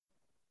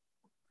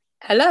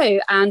Hello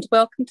and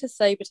welcome to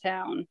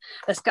Sobertown.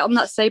 Let's get on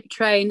that sober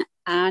train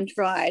and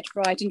ride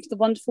into the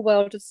wonderful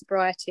world of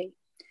sobriety.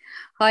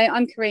 Hi,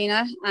 I'm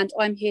Karina and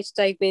I'm here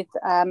today with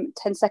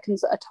 10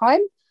 seconds at a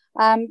time,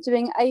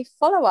 doing a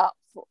follow-up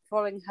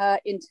following her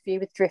interview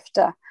with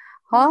Drifter.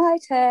 Hi,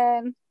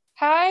 10.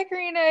 Hi,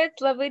 Karina.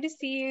 It's lovely to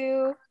see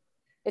you.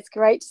 It's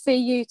great to see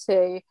you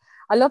too.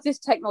 I love this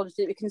technology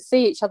that we can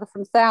see each other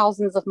from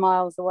thousands of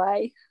miles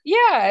away.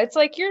 Yeah, it's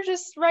like you're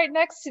just right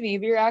next to me,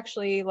 but you're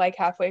actually like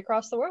halfway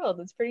across the world.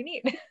 It's pretty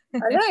neat. I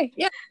know,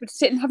 yeah, we're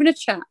sitting having a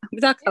chat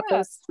with our Yeah.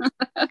 couples.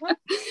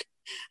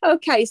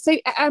 Okay, so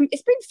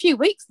it's been a few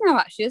weeks now,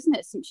 actually, isn't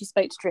it, since you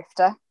spoke to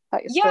Drifter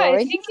about your Yeah, I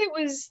story? think it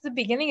was the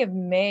beginning of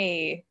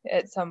May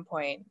at some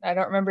point. I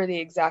don't remember the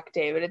exact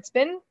day, but it's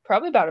been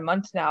probably about a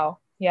month now.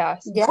 Yeah,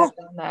 since Yeah, I've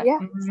done that. yeah.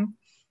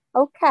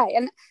 Okay,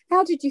 and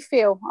how did you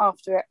feel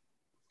after it?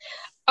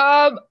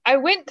 I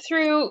went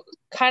through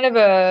kind of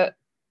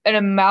an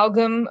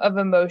amalgam of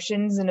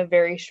emotions in a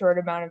very short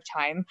amount of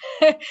time.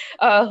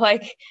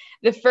 Like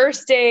the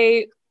first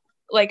day,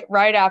 like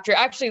right after,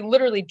 actually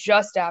literally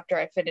just after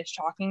I finished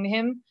talking to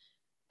him,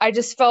 I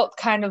just felt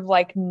kind of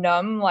like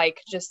numb,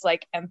 like just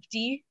like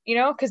empty,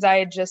 because I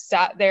had just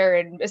sat there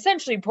and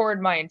essentially poured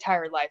my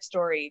entire life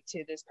story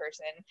to this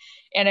person.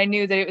 And I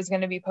knew that it was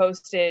going to be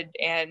posted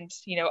and,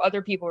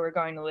 other people were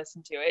going to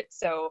listen to it.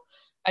 So,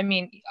 I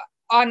mean,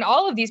 on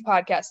all of these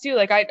podcasts too,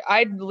 like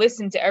I'd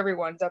listen to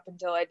everyone's up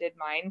until I did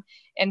mine,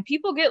 and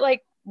people get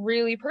like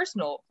really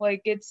personal.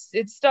 Like it's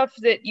stuff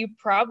that you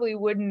probably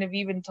wouldn't have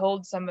even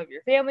told some of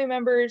your family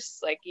members,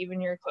 like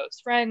even your close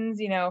friends.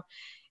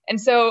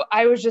 And so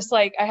I was just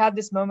like, I had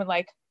this moment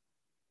like,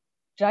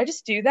 did I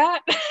just do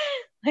that?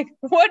 Like,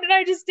 what did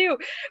I just do?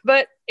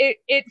 But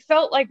it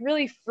felt like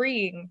really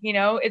freeing.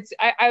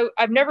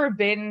 I've never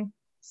been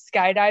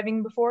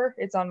skydiving before.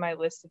 It's on my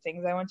list of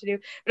things I want to do,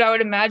 but I would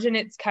imagine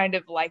it's kind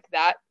of like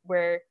that,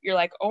 where you're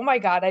like, oh my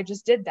God, I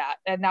just did that.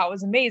 And that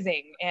was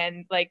amazing.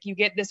 And like, you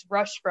get this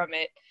rush from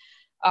it.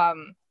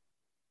 Um,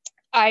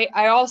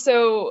 I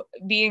also,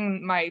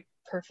 being my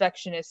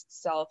perfectionist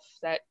self,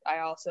 that I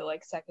also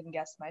like second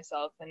guess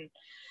myself, and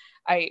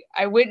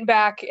I went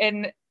back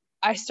and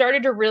I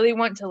started to really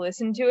want to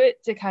listen to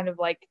it, to kind of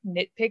like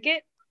nitpick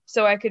it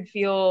so I could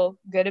feel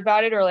good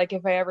about it, or like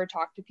if I ever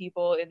talk to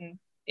people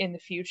in the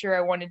future,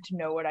 I wanted to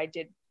know what I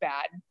did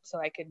bad so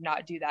I could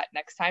not do that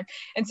next time.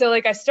 And so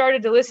like I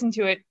started to listen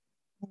to it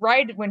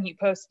right when he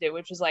posted it,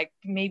 which was like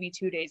maybe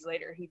 2 days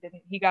later.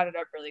 He got it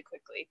up really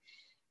quickly.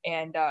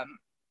 And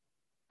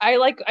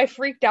I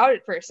freaked out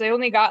at first. I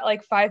only got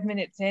like 5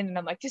 minutes in and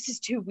I'm like, this is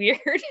too weird.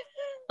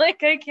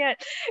 Like I can't,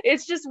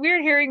 it's just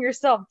weird hearing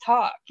yourself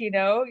talk.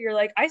 You're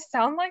like, I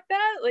sound like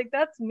that? Like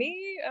that's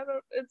me?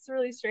 It's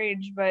really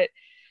strange. But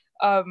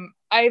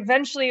I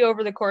eventually,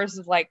 over the course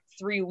of like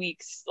 3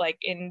 weeks, like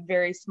in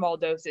very small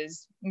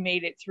doses,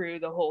 made it through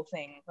the whole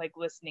thing, like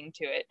listening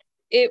to it.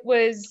 It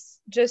was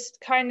just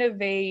kind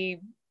of a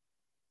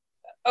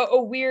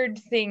weird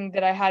thing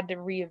that I had to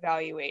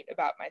reevaluate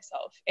about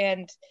myself.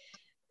 And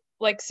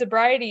like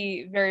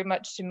sobriety very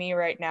much to me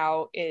right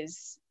now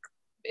it's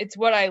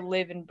what I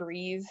live and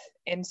breathe.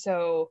 And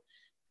so,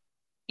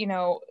 you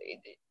know,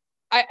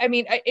 I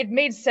mean, it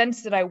made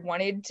sense that I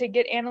wanted to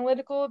get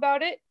analytical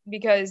about it,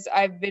 because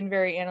I've been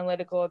very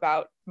analytical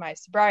about my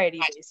sobriety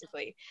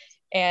basically.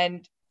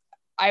 And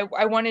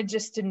I wanted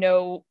just to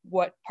know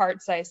what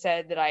parts I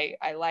said that I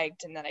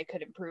liked and that I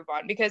could improve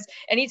on, because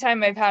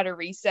anytime I've had a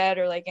reset,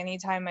 or like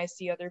anytime I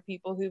see other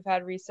people who've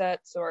had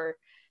resets, or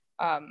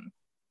um,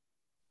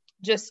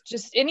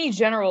 just any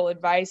general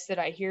advice that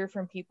I hear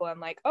from people,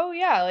 I'm like, oh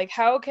yeah, like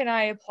how can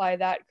I apply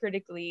that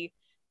critically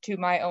to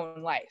my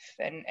own life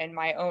and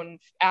my own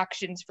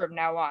actions from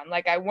now on?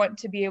 Like I want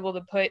to be able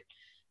to put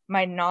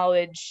my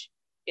knowledge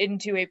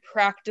into a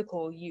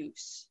practical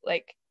use,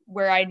 like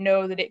where I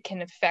know that it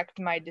can affect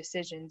my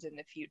decisions in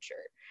the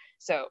future.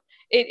 So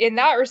in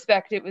that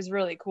respect, it was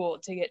really cool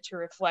to get to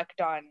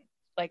reflect on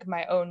like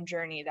my own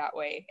journey that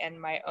way,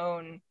 and my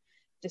own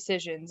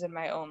decisions in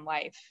my own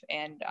life.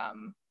 And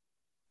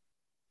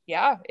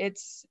yeah,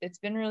 it's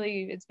been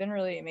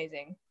really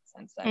amazing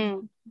since then,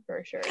 Mm.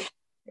 for sure.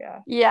 Yeah.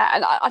 Yeah,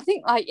 and I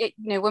think like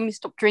when we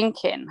stop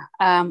drinking,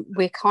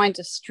 we're kind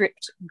of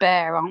stripped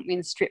bare, aren't we?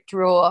 And stripped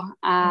raw,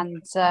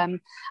 and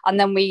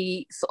then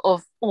we sort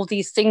of, all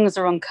these things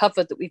are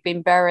uncovered that we've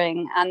been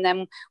burying, and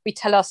then we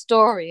tell our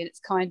story, and it's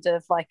kind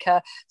of like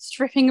a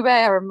stripping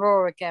bare and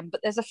raw again.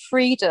 But there's a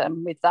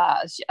freedom with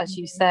that, as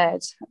you Mhm.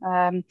 said.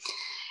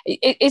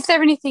 Is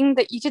there anything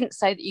that you didn't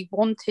say that you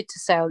wanted to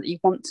say, or that you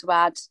want to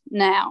add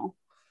now?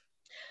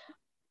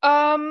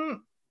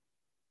 Um,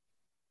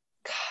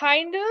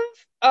 kind of.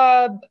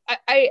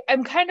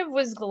 I'm kind of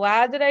was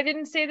glad that I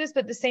didn't say this,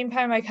 but at the same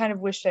time, I kind of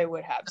wished I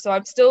would have. So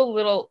I'm still a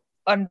little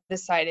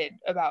undecided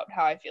about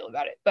how I feel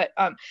about it. But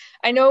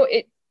I know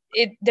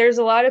there's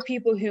a lot of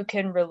people who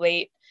can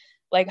relate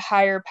like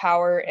higher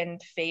power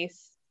and faith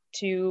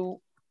to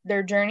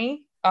their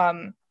journey.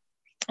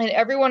 And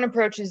everyone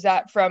approaches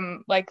that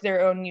from like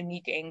their own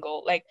unique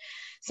angle. Like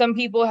some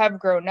people have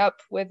grown up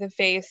with a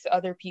faith,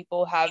 other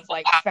people have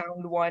like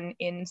found one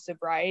in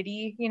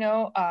sobriety, you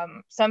know.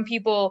 Some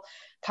people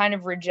kind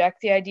of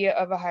reject the idea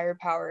of a higher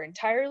power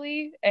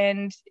entirely,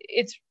 and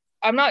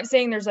I'm not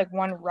saying there's like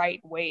one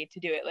right way to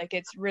do it. Like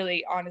it's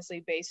really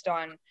honestly based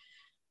on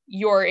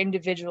your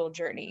individual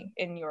journey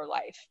in your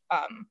life.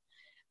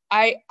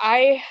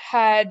 I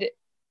had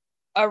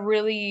a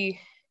really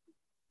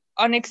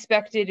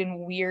unexpected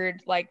and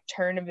weird like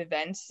turn of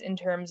events in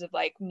terms of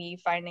like me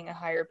finding a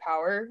higher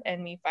power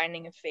and me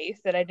finding a faith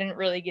that I didn't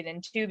really get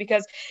into,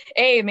 because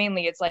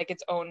mainly it's like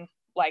its own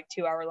like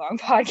 2-hour long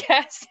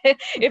podcast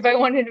if I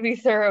wanted to be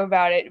thorough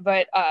about it,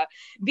 but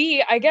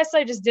B, I guess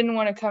I just didn't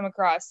want to come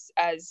across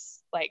as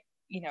like,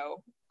 you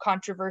know,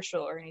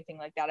 controversial or anything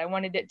like that. I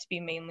wanted it to be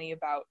mainly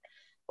about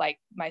like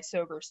my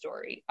sober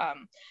story,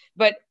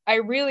 but I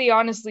really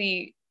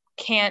honestly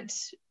can't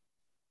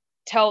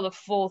tell the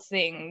full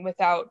thing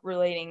without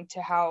relating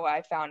to how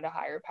I found a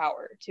higher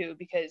power too,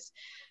 because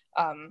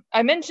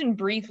I mentioned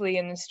briefly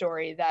in the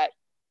story that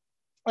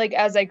like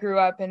as I grew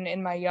up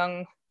in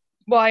my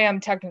I am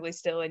technically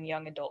still in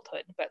young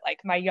adulthood, but like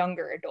my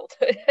younger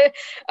adulthood,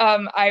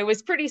 I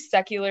was pretty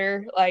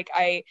secular. Like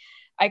I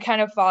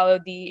kind of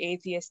followed the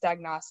atheist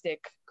agnostic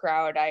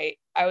crowd. I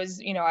was,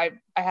 you know, I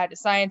had a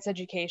science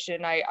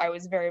education. I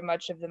was very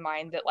much of the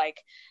mind that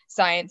like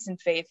science and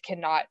faith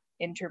cannot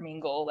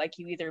intermingle. Like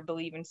you either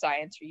believe in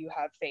science or you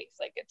have faith.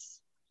 Like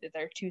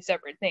they're two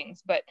separate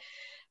things. But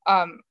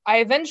I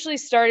eventually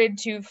started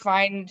to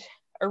find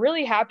a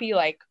really happy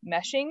like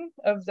meshing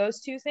of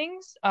those two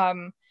things.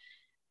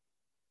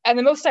 And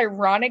the most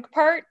ironic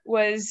part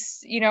was,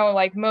 you know,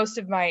 like most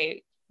of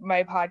my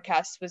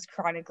podcast was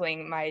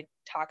chronicling my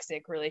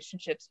toxic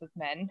relationships with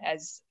men,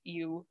 as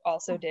you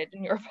also did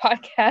in your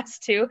podcast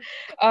too.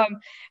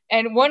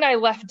 And one I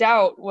left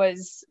out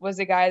was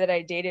a guy that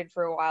I dated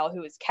for a while who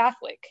was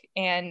Catholic.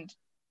 And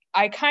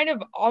I kind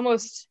of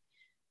almost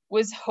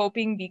was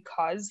hoping,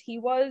 because he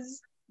was,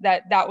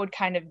 that would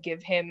kind of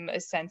give him a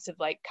sense of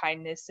like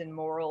kindness and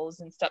morals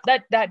and stuff.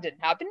 That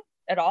didn't happen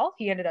at all.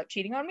 He ended up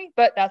cheating on me,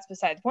 but that's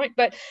beside the point.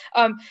 But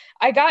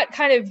I got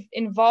kind of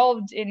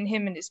involved in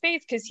him and his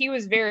faith because he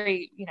was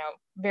very, you know,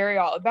 very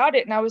all about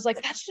it. And I was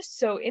like, that's just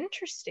so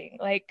interesting.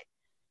 Like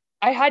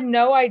I had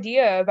no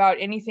idea about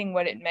anything,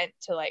 what it meant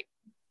to like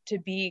to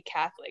be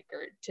Catholic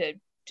or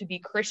to be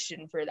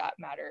Christian for that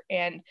matter.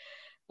 And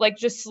like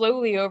just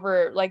slowly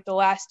over like the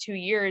last 2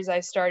 years,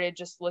 I started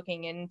just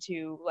looking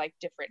into like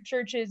different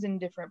churches and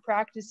different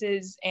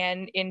practices.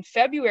 And in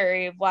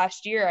February of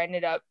last year, I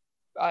ended up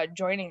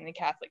joining the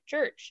Catholic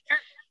Church.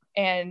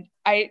 And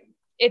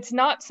it's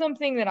not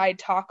something that I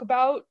talk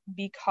about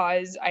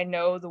because I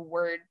know the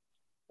word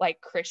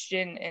like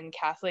Christian and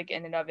Catholic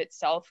in and of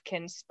itself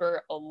can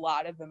spur a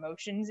lot of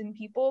emotions in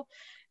people.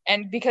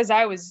 And because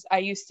I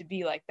used to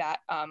be like that,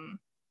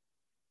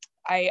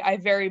 I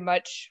very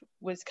much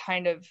was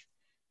kind of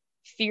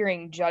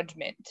fearing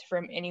judgment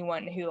from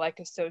anyone who like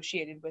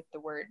associated with the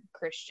word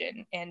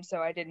Christian. And so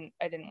I didn't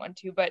want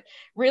to, but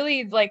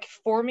really like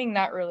forming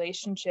that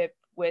relationship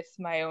with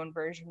my own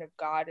version of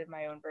God and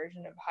my own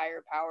version of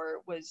higher power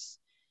was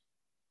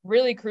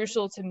really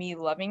crucial to me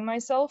loving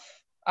myself,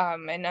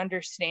 and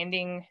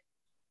understanding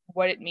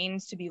what it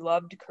means to be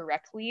loved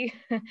correctly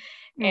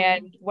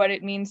and what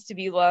it means to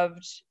be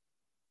loved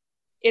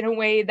in a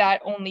way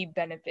that only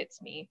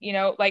benefits me, you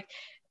know, like,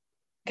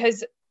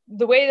 because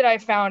the way that I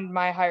found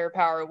my higher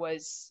power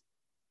was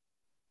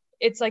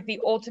it's like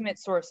the ultimate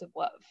source of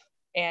love,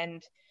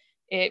 and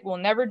it will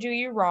never do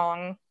you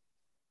wrong.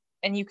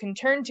 And you can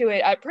turn to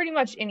it at pretty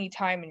much any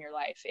time in your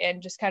life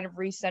and just kind of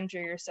recenter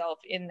yourself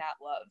in that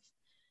love.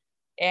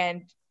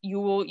 And you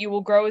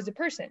will grow as a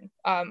person.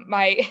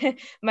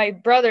 My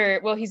brother,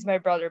 well, he's my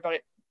brother,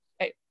 but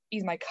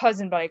he's my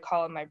cousin, but I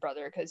call him my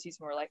brother because he's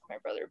more like my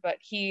brother. But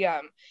he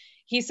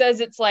says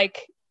it's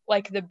like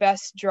the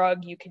best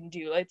drug you can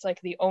do. It's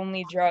like the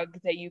only drug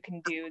that you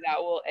can do that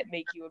will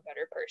make you a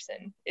better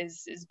person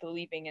is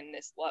believing in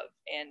this love.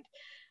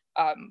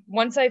 And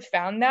once I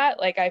found that,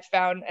 like I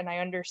found and I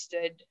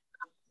understood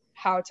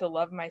how to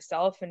love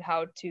myself and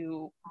how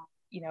to,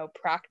 you know,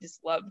 practice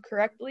love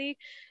correctly,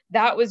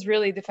 that was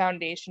really the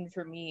foundation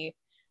for me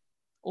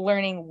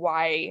learning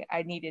why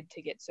I needed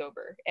to get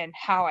sober and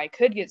how I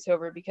could get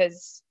sober,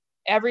 because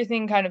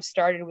everything kind of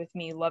started with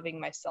me loving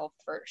myself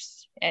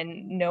first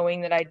and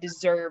knowing that I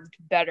deserved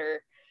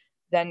better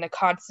than the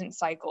constant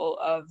cycle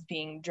of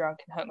being drunk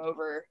and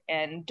hungover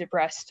and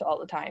depressed all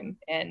the time.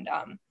 And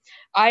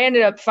I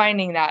ended up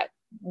finding that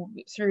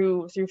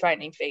through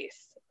finding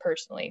faith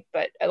personally.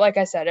 But like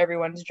I said,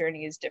 everyone's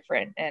journey is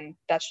different, and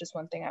that's just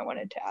one thing I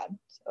wanted to add.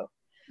 So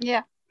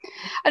yeah.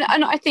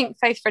 And I think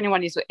faith for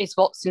anyone is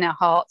what's in our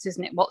hearts,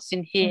 isn't it? What's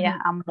in here,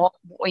 and what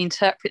we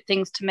interpret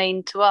things to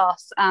mean to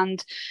us.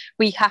 And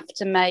we have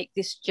to make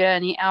this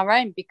journey our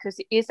own because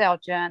it is our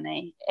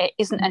journey. It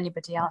isn't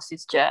anybody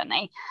else's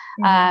journey.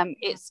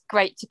 It's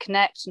great to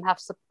connect and have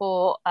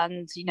support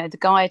and, you know, the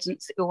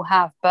guidance that we all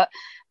have. But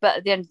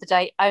at the end of the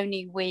day,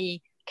 only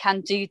we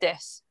can do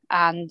this.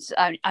 and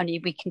only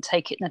we can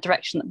take it in the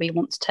direction that we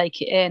want to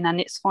take it in.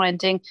 And it's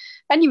finding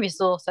any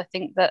resource, I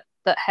think, that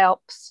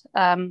helps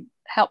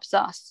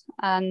us.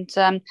 And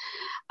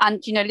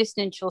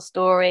listening to your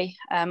story,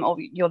 or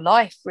your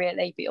life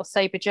really, but your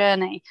Sabre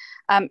journey,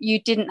 you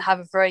didn't have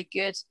a very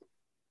good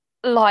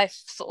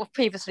life sort of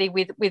previously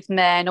with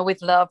men or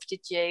with love,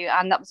 did you?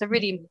 And that was a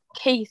really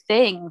key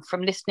thing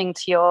from listening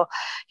to your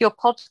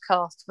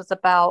podcast, was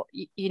about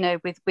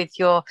with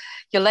your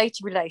later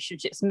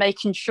relationships,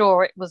 making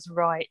sure it was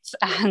right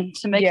and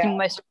to making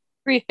almost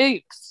through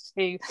hoops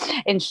to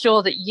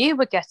ensure that you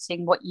were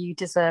getting what you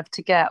deserve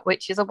to get,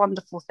 which is a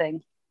wonderful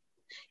thing.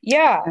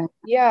 I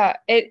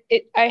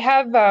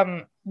have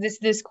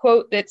this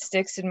quote that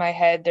sticks in my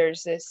head.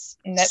 There's this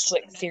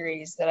Netflix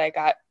series that I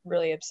got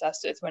really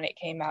obsessed with when it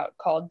came out,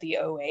 called The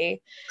OA.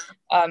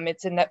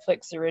 It's a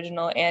Netflix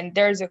original, and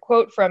there's a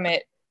quote from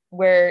it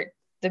where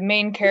the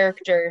main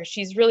character,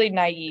 she's really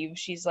naive.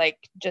 She's like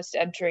just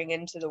entering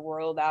into the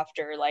world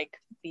after like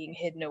being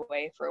hidden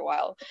away for a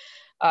while.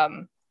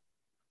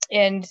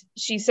 And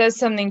she says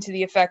something to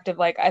the effect of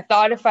like, I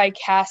thought if I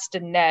cast a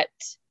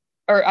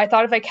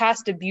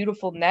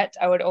beautiful net,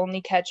 I would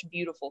only catch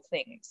beautiful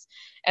things.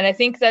 And I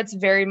think that's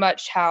very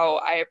much how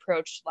I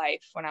approached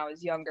life when I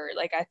was younger.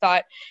 Like, I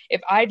thought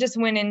if I just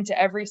went into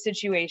every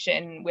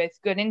situation with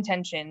good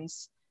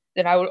intentions,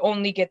 then I would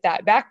only get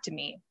that back to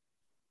me.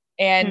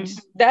 And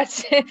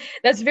that's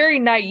very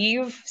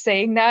naive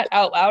saying that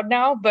out loud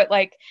now, but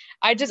like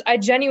I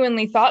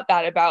genuinely thought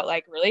that about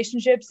like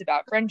relationships,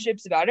 about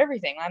friendships, about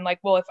everything. I'm like,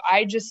 well, if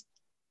I just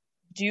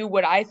do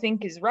what I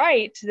think is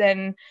right,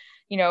 then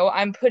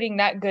I'm putting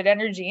that good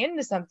energy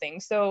into something,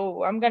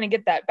 so I'm going to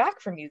get that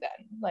back from you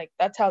then. Like,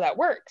 that's how that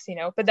works,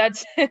 but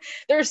that's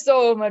there's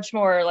so much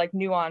more like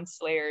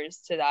nuanced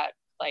layers to that,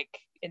 like,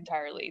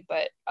 entirely.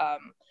 But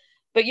all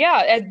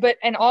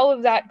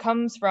of that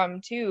comes from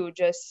too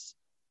just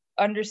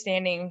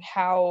understanding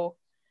how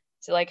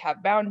to like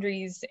have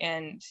boundaries,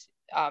 and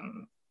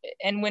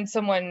when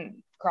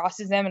someone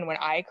crosses them and when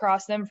I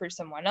cross them for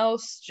someone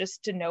else,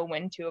 just to know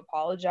when to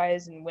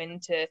apologize and when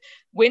to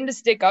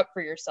stick up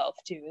for yourself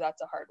too.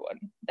 That's a hard one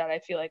that I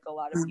feel like a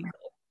lot of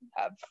people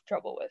have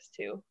trouble with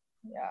too.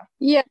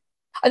 Yeah.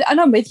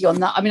 And I'm with you on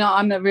that. I mean,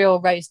 I'm a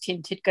real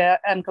rose-tinted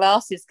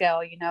glasses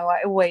girl.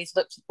 I always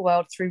looked at the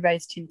world through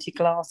rose-tinted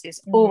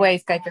glasses.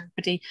 Always gave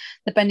everybody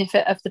the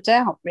benefit of the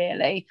doubt,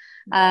 really.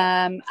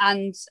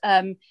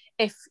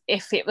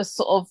 If it was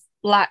sort of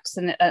blacks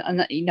and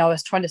I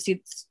was trying to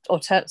see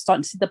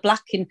starting to see the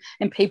black in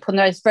people, and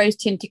those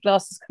rose-tinted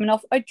glasses coming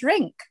off, I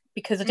drink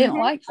because I didn't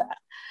like that.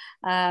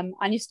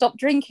 And you stop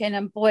drinking,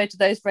 and boy, do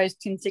those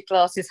rose-tinted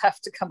glasses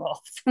have to come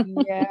off.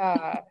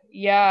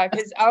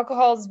 Because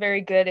alcohol is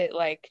very good at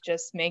like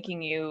just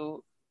making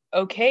you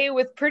okay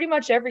with pretty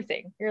much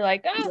everything. You're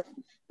like,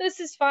 this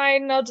is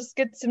fine, I'll just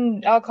get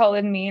some alcohol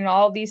in me, and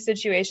all these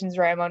situations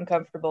where I'm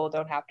uncomfortable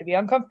don't have to be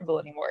uncomfortable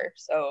anymore.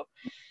 So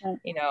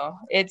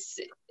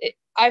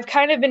I've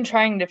kind of been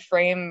trying to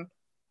frame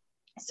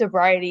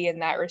sobriety in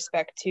that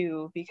respect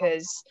too,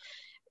 because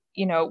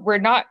we're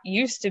not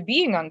used to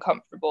being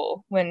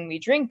uncomfortable when we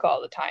drink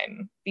all the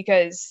time,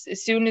 because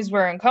as soon as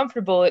we're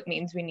uncomfortable, it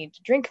means we need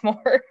to drink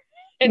more.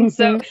 And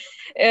so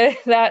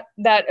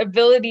that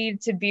ability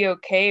to be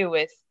okay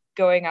with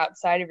going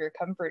outside of your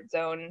comfort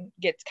zone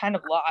gets kind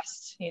of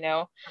lost,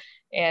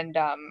 and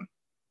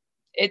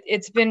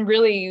it's been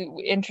really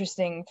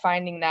interesting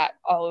finding that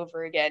all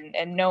over again,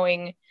 and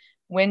knowing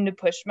when to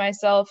push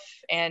myself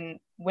and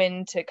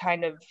when to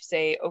kind of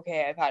say,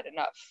 okay, I've had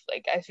enough.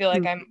 Like, I feel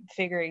like I'm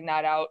figuring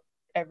that out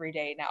every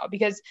day now,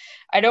 because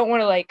I don't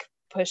want to like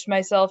push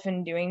myself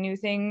in doing new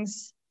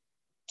things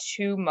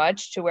too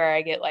much to where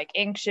I get like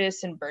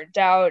anxious and burnt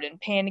out and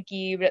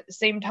panicky. But at the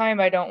same time,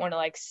 I don't want to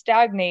like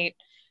stagnate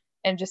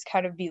and just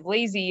kind of be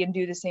lazy and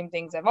do the same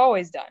things I've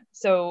always done.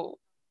 So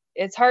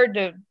it's hard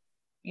to,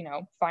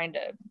 find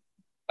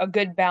a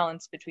good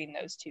balance between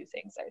those two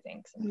things, I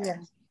think,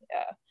 sometimes.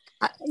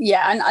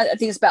 And I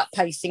think it's about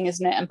pacing,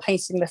 isn't it? And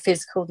pacing the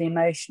physical, the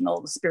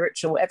emotional, the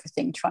spiritual,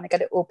 everything, trying to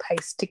get it all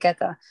paced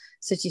together.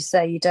 So as you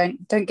say, you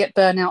don't get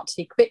burnt out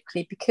too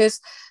quickly, because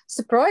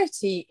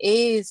sobriety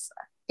is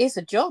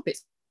a job.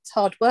 It's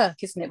hard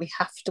work, isn't it? We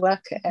have to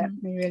work at it.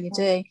 We really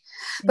do.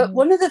 But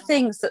one of the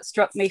things that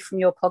struck me from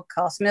your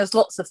podcast, and there's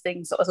lots of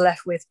things that I was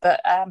left with, but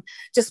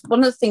just one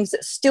of the things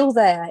that's still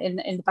there in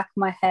the back of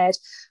my head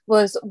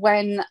was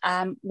when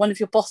one of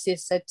your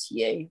bosses said to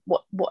you,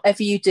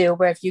 whatever you do or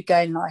wherever you go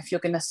in life,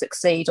 you're going to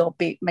succeed or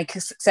make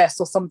a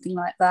success or something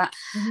like that.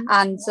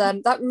 And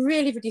that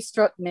really, really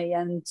struck me.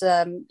 And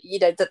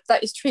that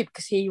is true,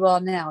 because here you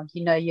are now,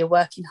 you're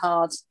working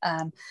hard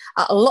at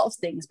a lot of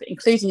things, but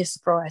including your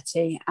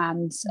sobriety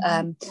and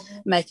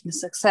making a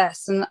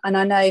success. And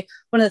I know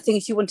one of the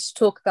things you wanted to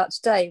talk about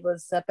today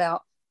was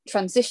about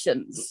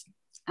transitions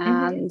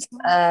and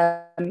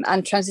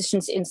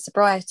transitions in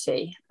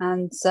sobriety.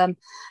 And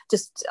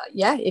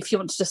if you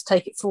want to just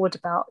take it forward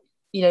about,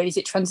 is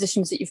it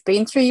transitions that you've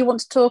been through you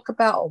want to talk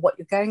about, or what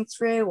you're going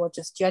through, or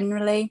just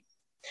generally?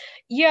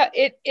 Yeah,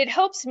 it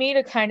helps me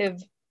to kind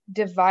of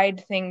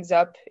divide things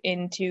up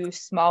into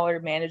smaller,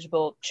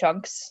 manageable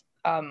chunks.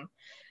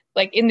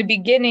 Like in the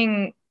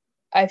beginning,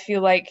 I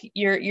feel like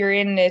you're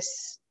in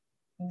this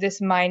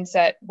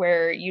mindset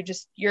where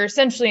you're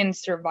essentially in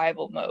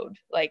survival mode.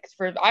 Like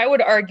I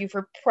would argue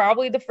for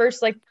probably the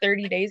first like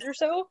 30 days or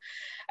so.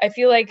 I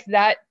feel like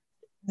that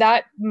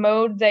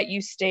mode that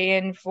you stay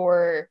in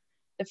for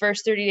the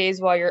first 30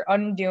 days while you're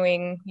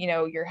undoing,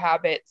 your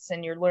habits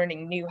and you're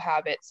learning new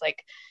habits,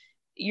 like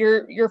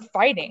you're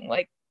fighting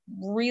like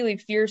really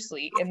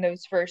fiercely in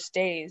those first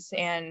days.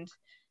 And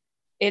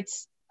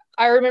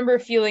I remember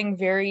feeling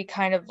very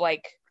kind of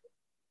like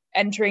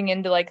entering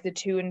into like the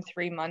 2 and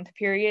 3 month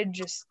period,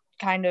 just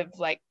kind of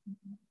like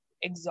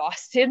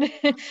exhausted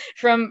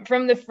from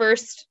the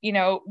first,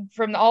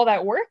 from all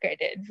that work I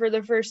did for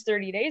the first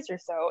 30 days or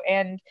so.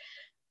 And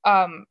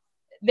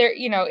there,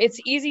 it's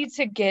easy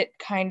to get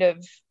kind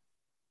of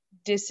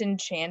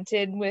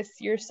disenchanted with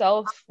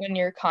yourself when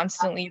you're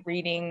constantly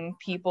reading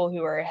people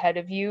who are ahead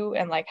of you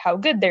and like how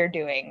good they're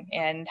doing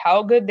and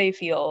how good they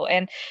feel.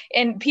 And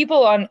people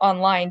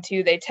online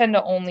too, they tend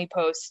to only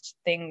post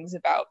things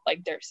about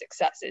like their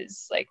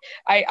successes. Like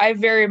I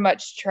very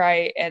much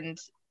try and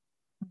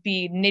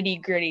be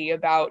nitty gritty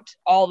about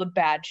all the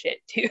bad shit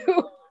too.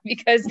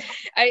 Because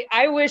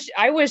I wish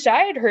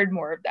I had heard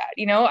more of that.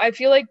 I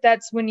feel like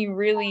that's when you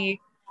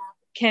really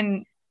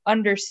can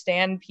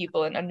understand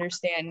people and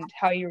understand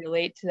how you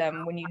relate to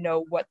them, when you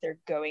know what they're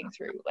going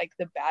through, like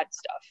the bad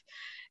stuff.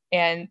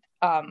 And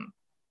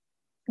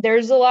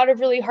there's a lot of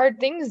really hard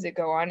things that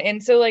go on.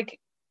 And so like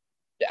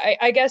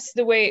I guess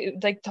the way,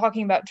 like,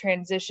 talking about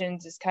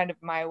transitions is kind of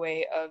my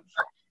way of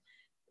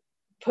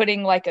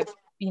putting like a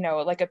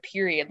like a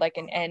period, like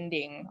an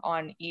ending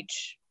on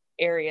each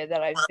area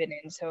that I've been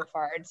in so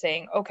far, and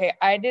saying, okay,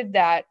 I did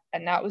that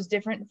and that was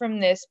different from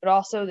this, but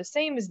also the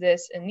same as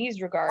this in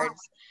these regards.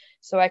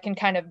 So I can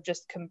kind of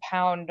just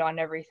compound on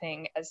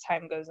everything as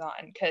time goes on,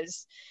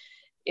 because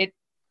it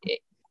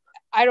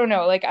I don't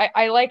know, like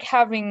I like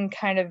having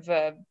kind of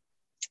a,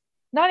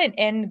 not an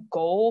end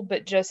goal,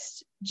 but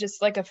just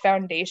like a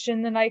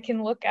foundation that I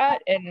can look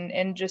at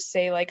and just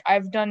say like,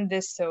 I've done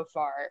this so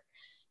far.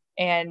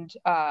 And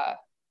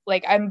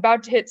like I'm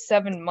about to hit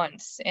 7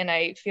 months, and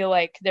I feel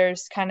like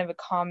there's kind of a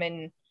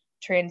common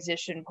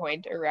transition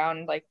point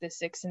around like the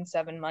 6 and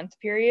 7 month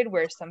period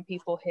where some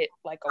people hit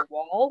like a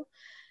wall.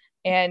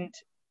 And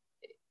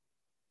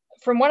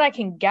from what I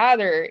can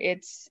gather,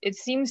 it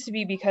seems to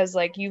be because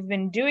like you've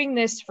been doing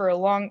this for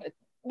a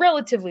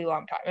relatively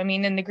long time. I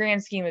mean, in the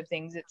grand scheme of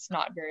things, it's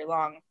not very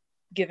long,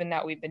 given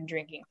that we've been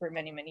drinking for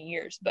many, many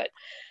years. But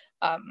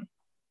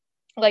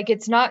like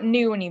it's not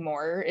new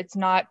anymore. It's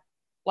not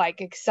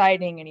like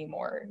exciting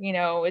anymore.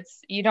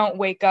 You don't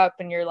wake up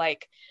and you're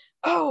like,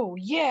 oh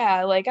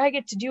yeah, like I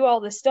get to do all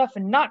this stuff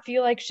and not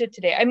feel like shit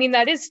today. I mean,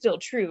 that is still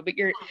true, but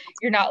you're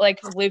not like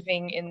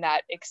living in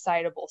that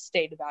excitable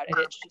state about it.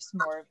 It's just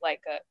more of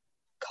like a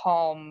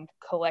calm,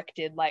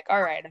 collected, like,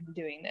 all right, I'm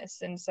doing this.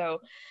 And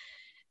so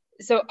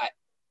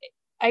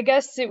I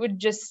guess it would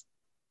just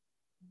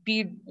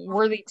be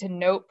worthy to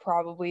note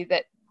probably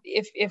that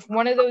if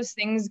one of those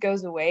things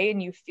goes away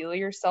and you feel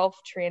yourself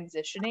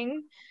transitioning,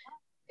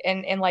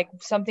 and like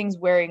something's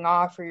wearing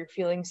off, or you're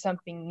feeling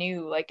something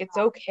new, like it's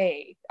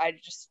okay. I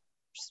just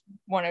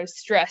want to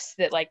stress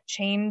that like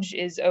change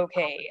is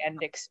okay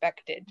and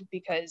expected,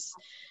 because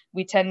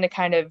we tend to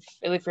kind of,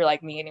 if you're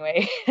like me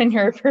anyway, and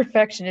you're a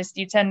perfectionist,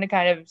 you tend to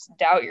kind of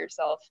doubt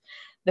yourself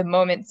the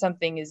moment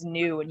something is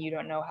new and you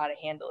don't know how to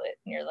handle it,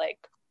 and you're like,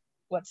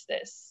 what's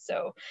this?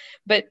 So,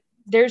 but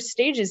there's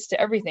stages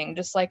to everything,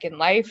 just like in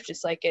life,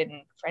 just like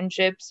in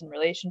friendships and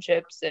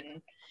relationships,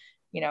 and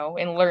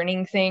in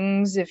learning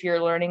things. If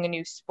you're learning a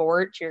new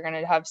sport, you're going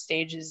to have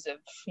stages of,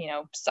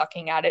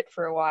 sucking at it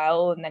for a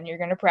while, and then you're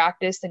going to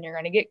practice and you're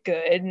going to get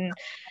good. And,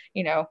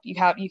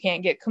 you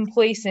can't get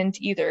complacent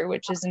either,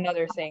 which is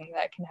another thing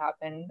that can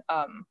happen.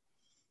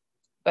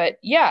 But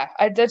yeah,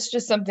 that's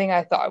just something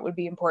I thought would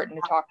be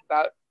important to talk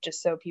about,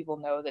 just so people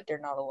know that they're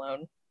not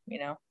alone,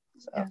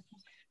 so. Yeah.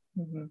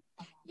 Mm-hmm.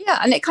 Yeah,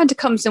 and it kind of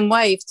comes in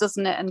waves,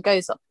 doesn't it, and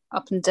goes up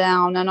and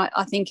down. And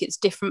I think it's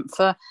different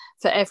for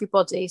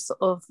everybody. Sort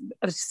of,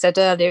 as I said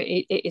earlier,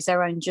 it is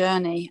their own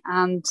journey,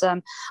 and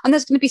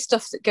there's going to be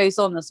stuff that goes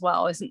on as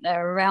well, isn't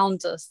there,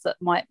 around us that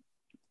might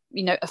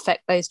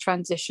affect those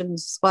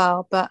transitions as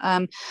well. But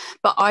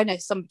I know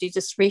somebody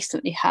just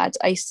recently had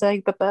a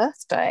sober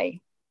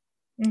birthday.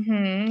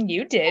 Mm-hmm.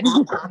 You did.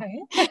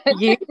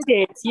 you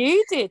did,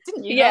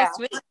 didn't you? Yeah. Last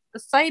week, a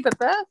sober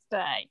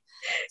birthday.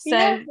 So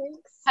yeah,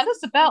 tell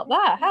us about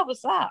that. How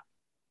was that?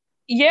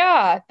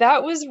 Yeah,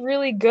 that was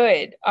really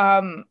good.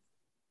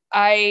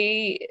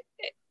 I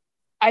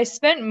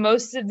spent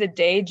most of the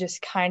day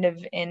just kind of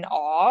in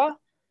awe,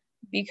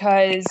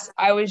 because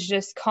I was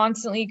just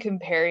constantly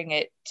comparing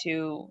it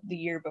to the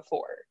year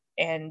before,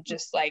 and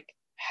just like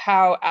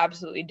how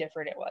absolutely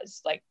different it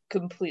was, like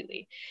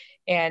completely.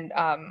 And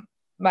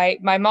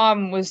my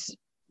mom was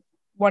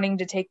wanting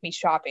to take me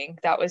shopping.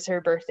 That was her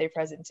birthday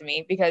present to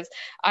me, because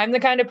I'm the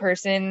kind of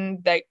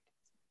person that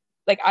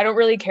like I don't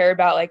really care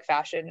about like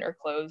fashion or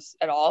clothes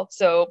at all.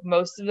 So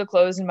most of the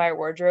clothes in my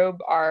wardrobe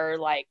are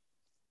like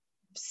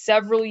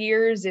several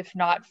years, if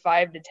not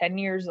 5 to 10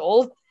 years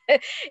old.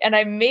 And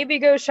I maybe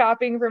go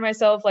shopping for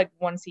myself like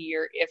once a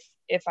year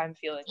if I'm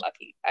feeling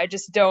lucky. I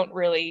just don't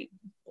really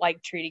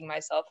like treating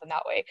myself in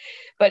that way.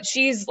 But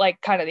she's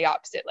like kind of the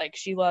opposite. Like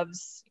she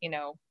loves,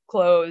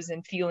 clothes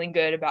and feeling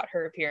good about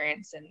her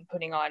appearance and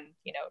putting on,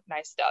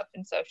 nice stuff.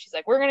 And so she's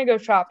like, we're going to go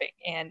shopping.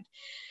 And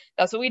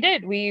that's what we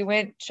did. We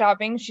went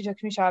shopping. She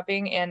took me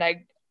shopping,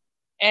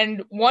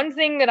 and one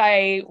thing that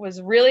I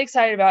was really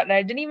excited about, and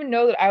I didn't even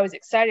know that I was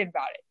excited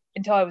about it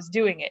until I was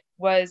doing it,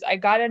 was I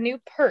got a new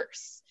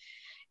purse.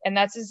 And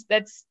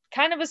that's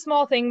kind of a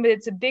small thing, but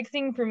it's a big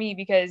thing for me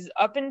because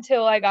up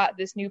until I got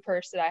this new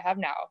purse that I have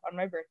now on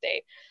my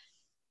birthday,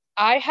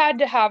 I had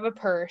to have a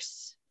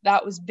purse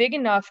that was big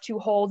enough to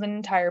hold an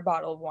entire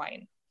bottle of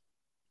wine,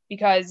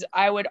 because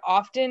I would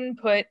often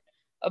put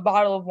a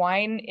bottle of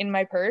wine in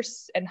my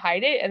purse and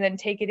hide it and then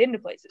take it into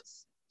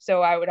places.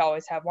 So I would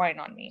always have wine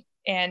on me.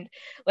 And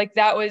like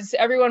that was,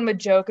 everyone would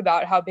joke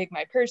about how big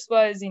my purse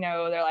was.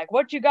 They're like,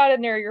 what you got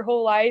in there your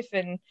whole life?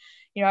 And,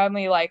 I'm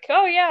like,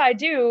 oh yeah, I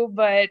do.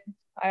 But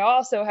I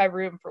also have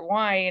room for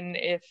wine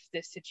if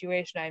this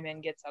situation I'm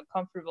in gets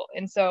uncomfortable.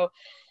 And so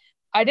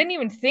I didn't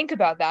even think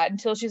about that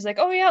until she's like,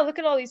 oh yeah, look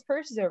at all these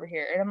purses over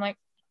here. And I'm like,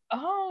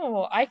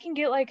 oh, I can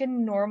get like a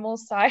normal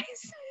size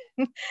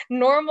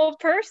normal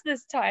purse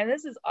this time.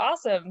 This is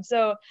awesome.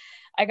 So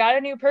I got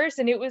a new purse,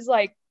 and it was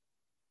like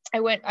I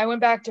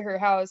went back to her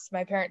house,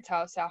 my parents'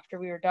 house, after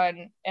we were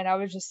done, and I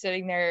was just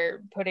sitting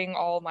there putting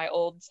all my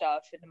old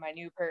stuff into my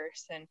new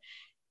purse. And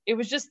it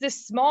was just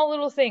this small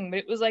little thing, but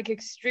it was like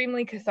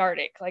extremely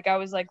cathartic. Like I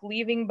was like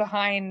leaving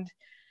behind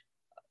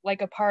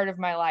like a part of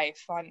my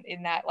life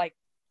in that like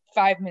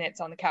 5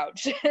 minutes on the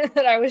couch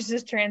that I was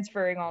just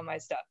transferring all my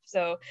stuff.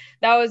 So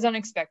that was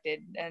unexpected,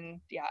 and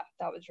yeah,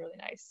 that was really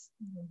nice.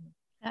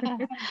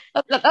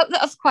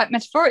 That's quite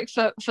metaphoric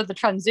for the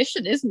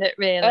transition, isn't it?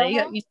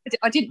 Really,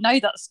 I didn't know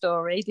that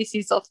story. This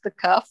is off the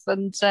cuff,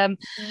 and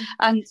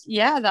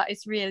yeah, that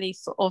is really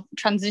sort of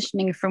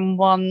transitioning from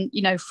one,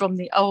 from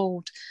the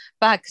old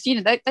bag.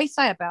 Because they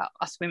say about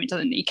us women,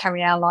 doesn't it? You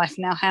carry our life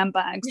in our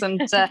handbags,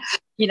 and so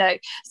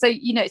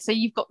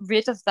you've got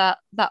rid of that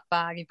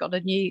bag. You've got a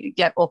new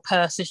or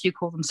purse, as you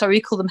call them. So we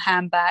call them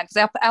handbags.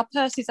 Our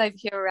purses over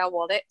here are our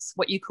wallets.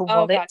 What you call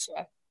wallets.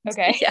 Gotcha.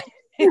 Okay. Yeah.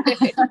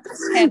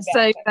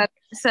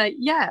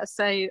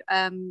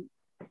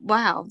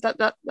 Wow,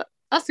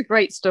 that's a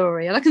great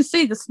story, and I can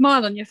see the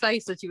smile on your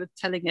face as you were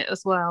telling it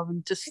as well.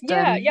 And just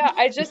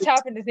I just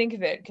happened to think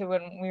of it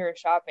when we were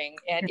shopping,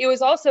 and it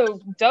was also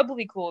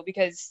doubly cool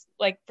because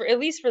like at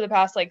least for the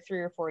past like 3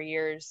 or 4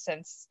 years,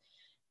 since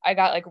I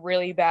got like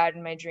really bad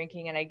in my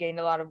drinking and I gained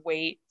a lot of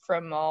weight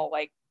from all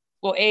like,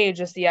 well, A,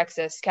 just the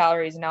excess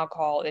calories and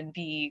alcohol, and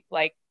B,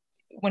 like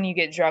when you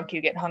get drunk, you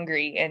get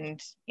hungry.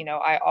 And,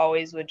 I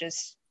always would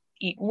just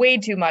eat way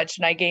too much.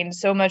 And I gained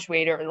so much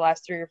weight over the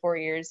last 3 or 4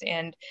 years.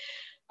 And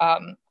I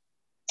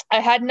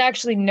hadn't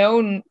actually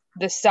known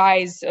the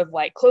size of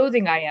like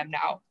clothing I am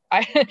now.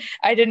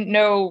 I didn't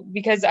know,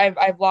 because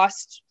I've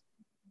lost,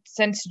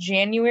 since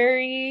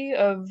January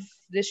of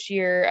this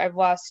year, I've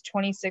lost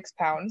 26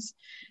 pounds.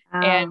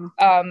 And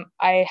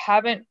I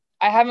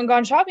haven't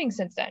gone shopping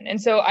since then.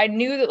 And so I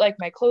knew that like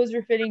my clothes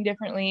were fitting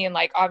differently, and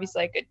like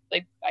obviously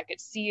I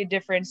could see a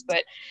difference,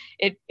 but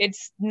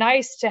it's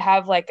nice to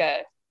have like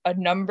a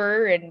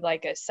number and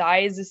like a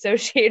size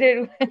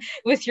associated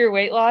with your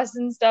weight loss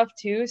and stuff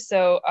too.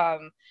 So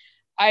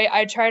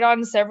I tried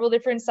on several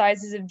different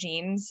sizes of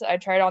jeans. I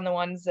tried on the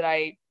ones that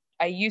I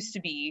used to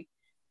be,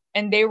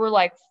 and they were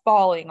like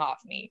falling off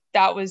me.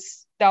 That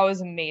was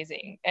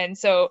amazing. And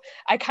so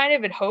I kind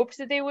of had hoped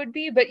that they would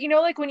be, but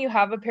like when you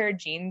have a pair of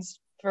jeans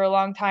for a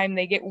long time,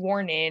 they get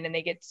worn in and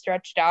they get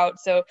stretched out.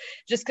 So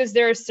just because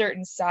they're a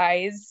certain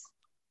size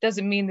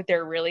doesn't mean that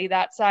they're really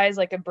that size.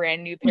 Like a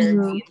brand new pair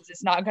of jeans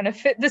is not going to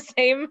fit the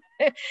same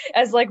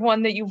as like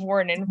one that you've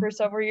worn in for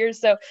several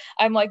years. So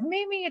I'm like,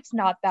 maybe it's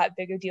not that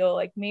big a deal.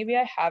 Like maybe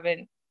I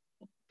haven't,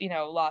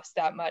 lost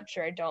that much,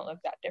 or I don't look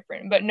that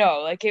different. But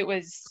no, like it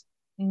was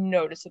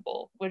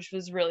noticeable, which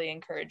was really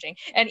encouraging.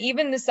 And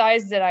even the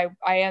size that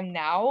I am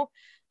now,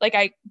 like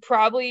I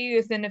probably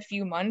within a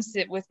few months,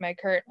 with my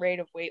current rate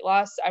of weight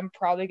loss, I'm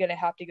probably going to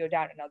have to go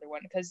down another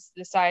one, because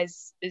the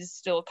size is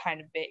still kind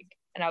of big.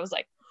 And I was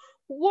like,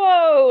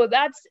 whoa,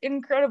 that's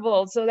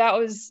incredible. So that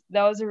was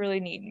a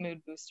really neat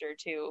mood booster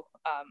too,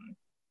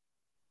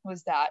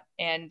 was that.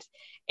 And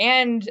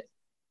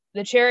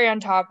the cherry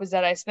on top was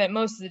that I spent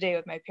most of the day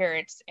with my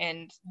parents,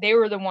 and they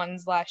were the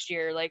ones last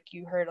year, like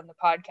you heard on the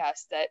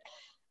podcast, that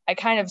I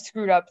kind of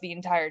screwed up the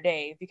entire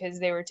day, because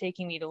they were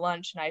taking me to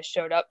lunch and I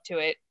showed up to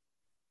it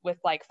with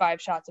like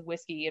 5 shots of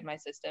whiskey in my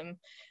system,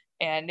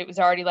 and it was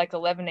already like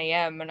 11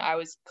 a.m. and I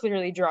was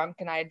clearly drunk,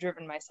 and I had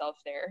driven myself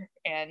there,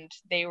 and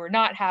they were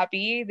not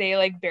happy. They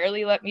like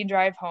barely let me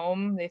drive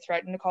home. They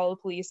threatened to call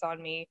the police on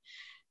me,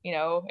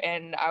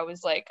 and I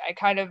was like, I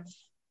kind of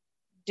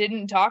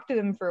didn't talk to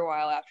them for a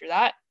while after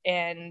that.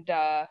 And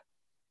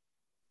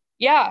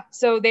Yeah,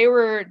 so they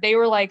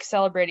were like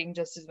celebrating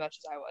just as much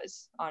as I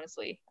was,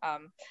 honestly.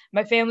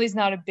 My family's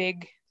not a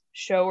big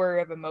shower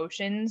of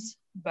emotions,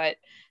 but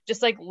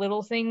just like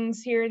little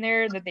things here and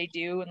there that they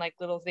do, and like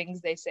little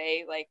things they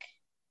say, like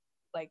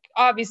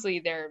obviously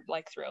they're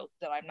like thrilled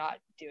that I'm not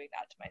doing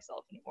that to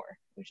myself anymore,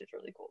 which is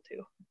really cool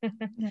too.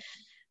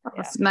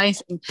 That's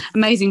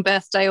amazing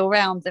birthday all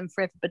round then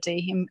for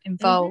everybody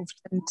involved.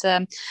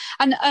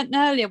 And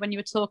earlier when you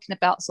were talking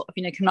about sort of,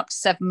 you know, coming up to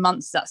 7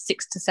 months, that's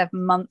 6 to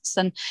 7 months,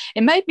 and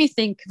it made me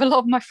think of a lot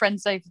of my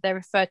friends over there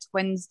refer to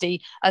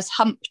Wednesday as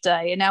hump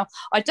day. And now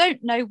I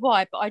don't know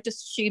why, but I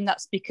just assume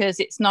that's because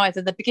it's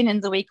neither the beginning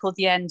of the week or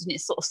the end, and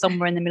it's sort of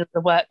somewhere in the middle of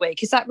the work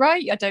week. Is that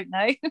right? I don't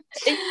know.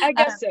 I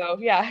guess so,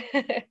 yeah.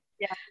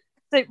 Yeah.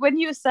 So when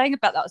you were saying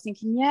about that, I was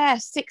thinking, yeah,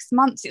 6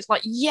 months. It's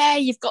like, yeah,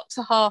 you've got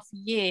to half a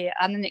year,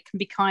 and then it can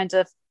be kind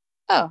of,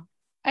 oh,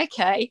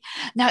 okay.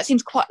 Now it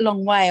seems quite a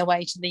long way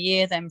away to the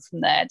year then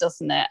from there,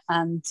 doesn't it?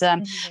 And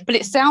but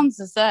it sounds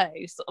as though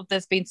sort of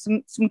there's been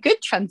some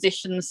good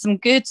transitions, some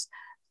good,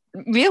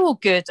 real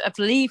good of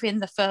leaving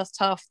the first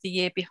half of the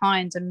year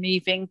behind and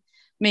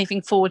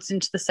moving forwards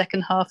into the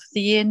second half of the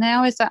year.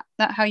 Now, is that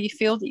how you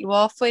feel that you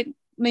are for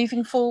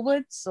moving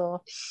forwards, or?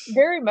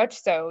 Very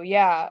much so,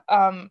 yeah.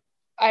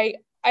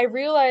 I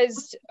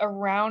realized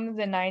around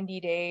the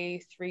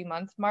 90-day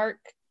 3-month mark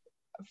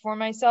for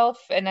myself,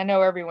 and I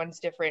know everyone's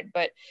different,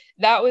 but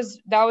that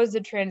was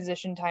the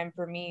transition time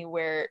for me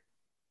where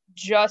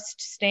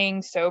just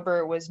staying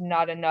sober was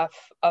not enough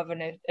of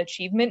an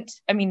achievement.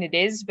 I mean, it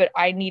is, but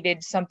I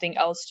needed something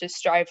else to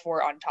strive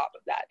for on top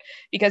of that,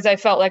 because I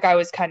felt like I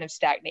was kind of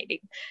stagnating.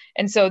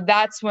 And so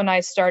that's when I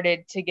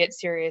started to get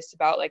serious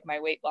about like my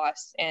weight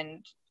loss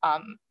and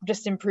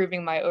just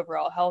improving my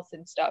overall health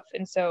and stuff.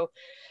 And so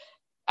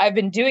I've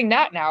been doing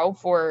that now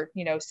for,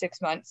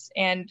 6 months,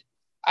 and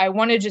I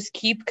want to just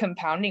keep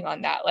compounding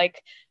on that.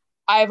 Like,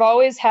 I've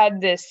always had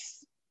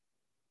this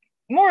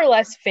more or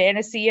less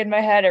fantasy in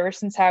my head ever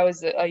since I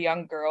was a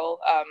young girl.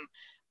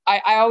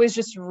 I always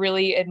just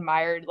really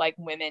admired like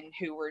women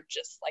who were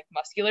just like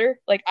muscular.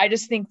 Like, I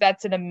just think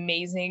that's an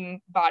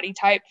amazing body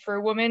type for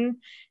a woman.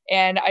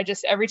 And I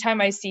just, every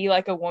time I see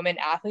like a woman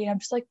athlete, I'm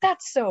just like,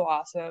 that's so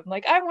awesome.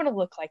 Like, I want to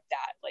look like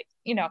that. Like,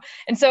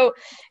 and so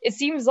it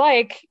seems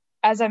like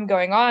as I'm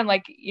going on,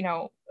 like,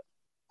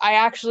 I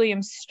actually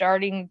am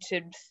starting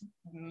to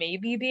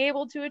maybe be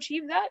able to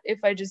achieve that if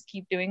I just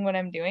keep doing what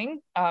I'm doing.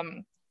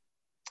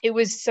 It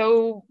was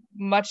so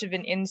much of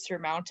an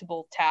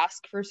insurmountable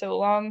task for so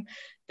long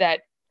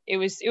that it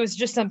was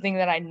just something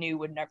that I knew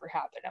would never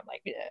happen. I'm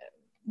like,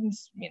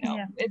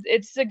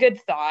 it's a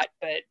good thought,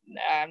 but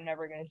I'm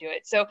never going to do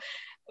it. So,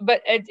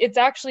 but it's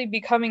actually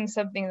becoming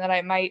something that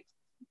I might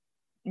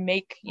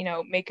make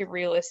a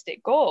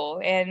realistic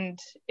goal, and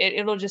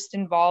it'll just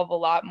involve a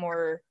lot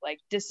more like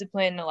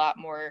discipline, a lot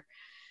more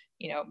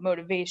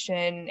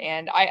motivation.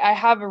 And I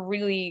have a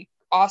really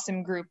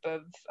awesome group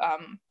of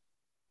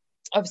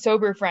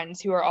sober friends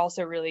who are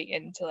also really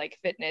into like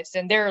fitness,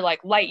 and they're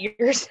like light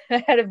years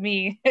ahead of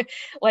me.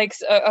 Like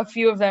a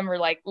few of them are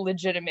like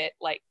legitimate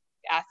like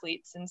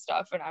athletes and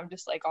stuff, and I'm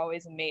just like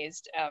always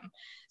amazed.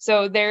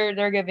 So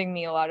they're giving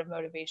me a lot of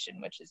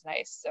motivation, which is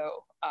nice.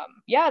 So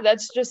yeah,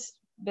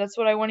 that's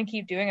what I want to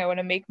keep doing. I want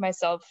to make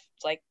myself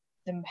like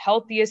the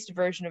healthiest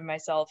version of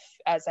myself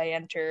as I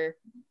enter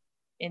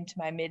into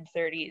my mid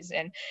 30s.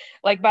 And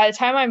like by the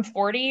time I'm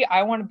 40,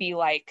 I want to be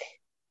like,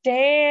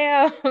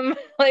 damn,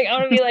 like I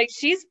want to be like,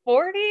 she's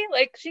 40,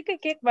 like she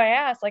could kick my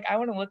ass. Like I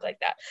want to look like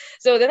that.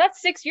 So then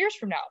that's 6 years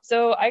from now.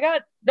 So I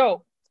got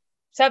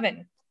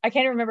 7. I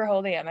can't even remember how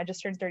old I am. I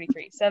just turned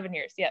 33. 7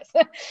 years, yes.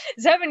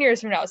 7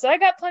 years from now. So I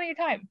got plenty of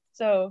time.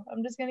 So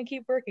I'm just gonna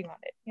keep working on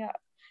it. Yeah.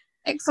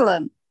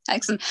 Excellent.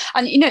 And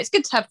it's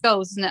good to have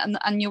goals, isn't it?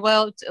 And the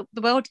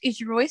world is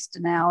your oyster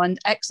now, and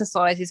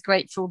exercise is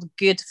great for all the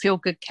good feel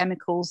good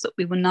chemicals that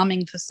we were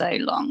numbing for so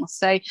long.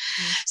 So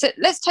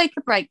let's take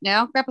a break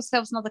now, grab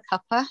ourselves another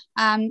cuppa,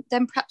 and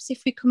then perhaps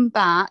if we come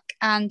back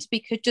and we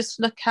could just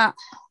look at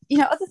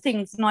other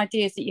things and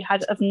ideas that you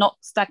had of not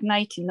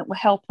stagnating that will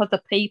help other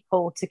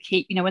people to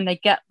keep, when they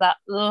get that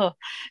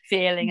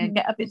feeling and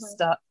get a bit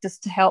stuck,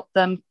 just to help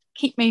them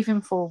keep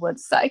moving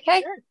forward. So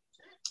okay, sure.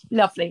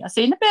 Lovely. I'll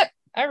see you in a bit.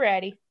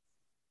 Alrighty.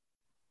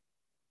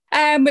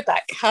 And we're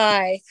back.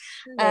 Hi.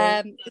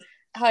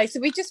 Hi. So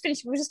we just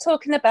finished. We were just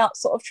talking about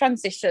sort of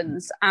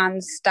transitions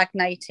and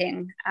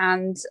stagnating,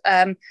 and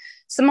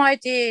some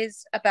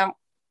ideas about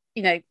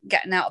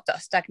getting out of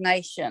that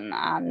stagnation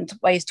and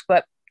ways to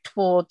work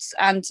towards.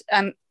 And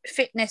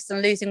fitness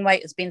and losing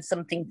weight has been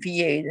something for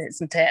you,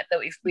 isn't it? That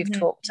we've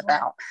talked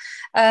about.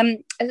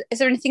 Is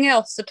there anything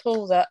else at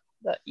all that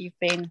you've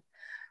been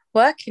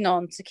working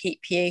on to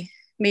keep you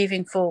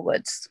moving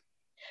forwards?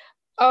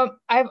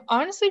 I've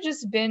honestly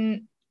just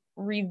been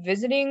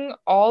revisiting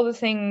all the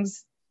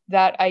things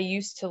that I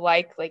used to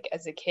like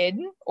as a kid,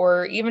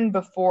 or even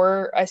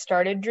before I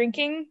started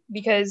drinking,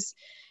 because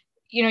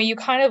you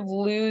kind of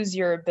lose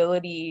your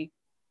ability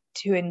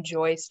to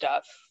enjoy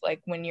stuff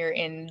like when you're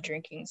in the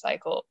drinking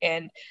cycle.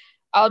 And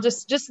I'll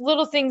just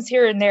little things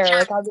here and there.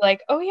 Like I'll be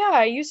like, oh yeah,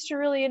 I used to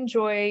really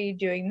enjoy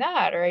doing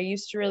that, or I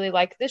used to really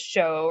like this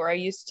show, or I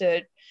used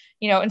to,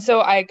 and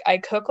so I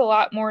cook a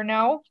lot more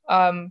now.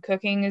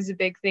 Cooking is a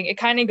big thing. It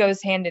kind of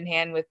goes hand in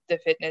hand with the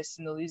fitness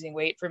and the losing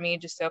weight for me,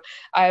 just so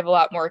I have a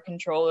lot more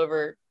control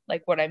over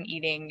like what I'm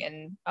eating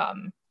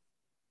and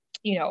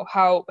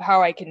how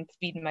I can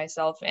feed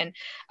myself. And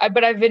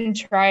but I've been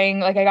trying,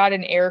 like I got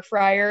an air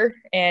fryer,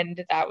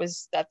 and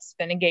that's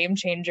been a game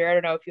changer. I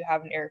don't know if you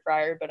have an air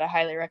fryer, but I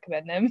highly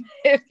recommend them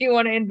if you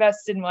want to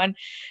invest in one.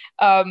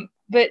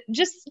 But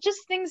just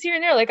things here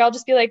and there, like I'll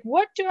just be like,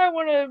 what do I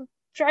want to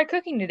try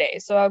cooking today?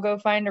 So I'll go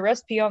find a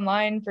recipe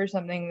online for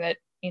something that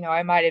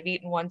I might have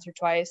eaten once or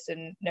twice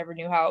and never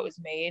knew how it was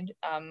made.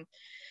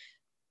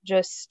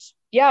 Just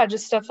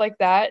stuff like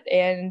that.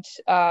 And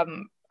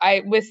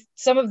I, with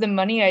some of the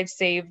money I've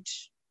saved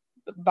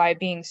by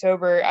being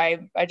sober, I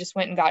just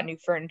went and got new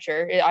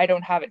furniture. I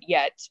don't have it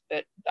yet,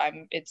 but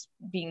it's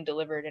being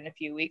delivered in a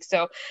few weeks.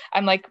 So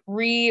I'm like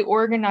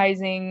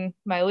reorganizing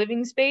my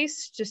living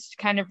space just to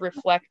kind of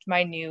reflect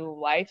my new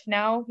life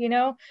now,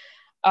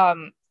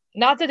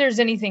 not that there's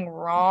anything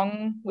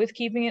wrong with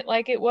keeping it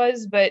like it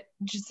was, but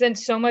just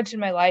since so much in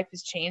my life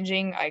is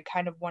changing, I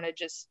kind of want to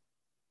just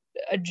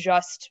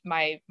adjust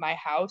my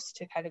house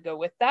to kind of go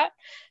with that,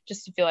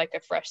 just to feel like a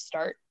fresh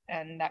start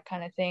and that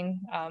kind of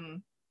thing.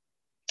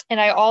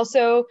 And I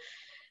also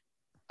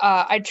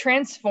I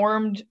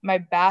transformed my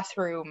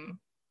bathroom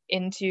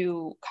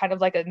into kind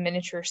of like a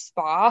miniature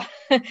spa.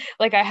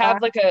 Like I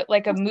have like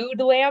a mood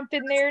lamp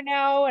in there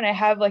now, and I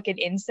have like an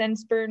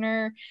incense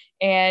burner,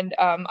 and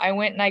I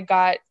went and I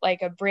got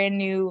like a brand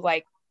new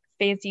like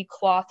fancy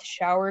cloth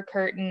shower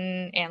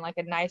curtain and like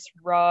a nice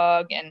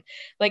rug, and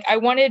like I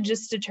wanted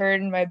just to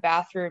turn my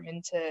bathroom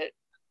into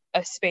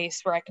a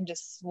space where I can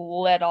just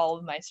let all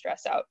of my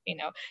stress out,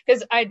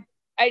 because I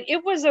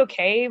it was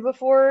okay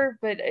before,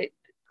 but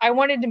I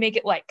wanted to make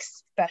it like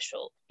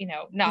special,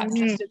 not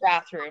just a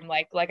bathroom.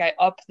 Like I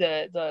upped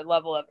the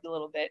level of it a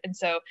little bit, and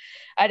so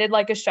I did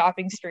like a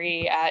shopping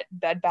spree at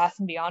Bed Bath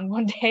and Beyond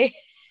one day,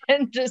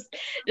 and just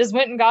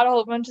went and got a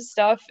whole bunch of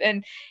stuff,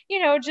 and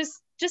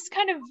just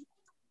kind of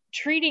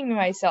treating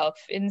myself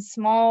in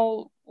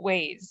small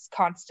ways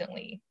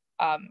constantly.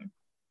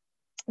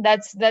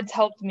 That's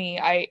helped me.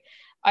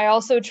 I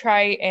also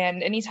try,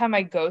 and anytime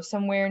I go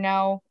somewhere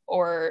now,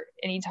 or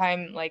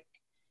anytime like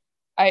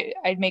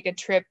I'd make a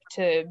trip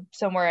to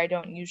somewhere I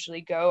don't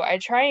usually go, I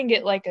try and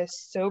get like a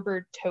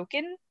sober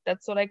token.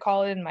 That's what I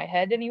call it in my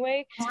head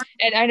anyway.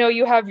 And I know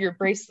you have your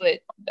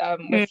bracelet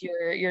with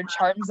your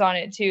charms on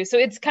it too. So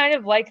it's kind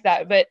of like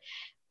that, but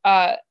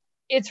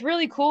it's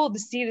really cool to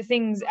see the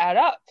things add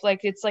up. Like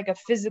it's like a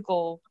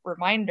physical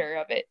reminder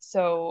of it.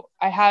 So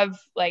I've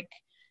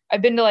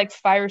been to like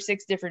 5 or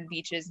 6 different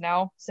beaches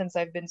now since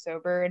I've been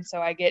sober. And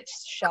so I get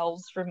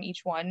shells from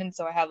each one. And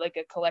so I have like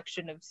a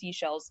collection of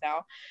seashells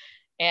now.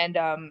 And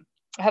I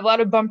have a lot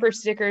of bumper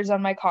stickers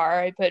on my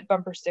car. I put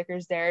bumper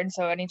stickers there. And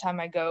so anytime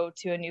I go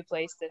to a new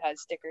place that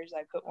has stickers,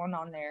 I put one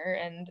on there.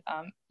 And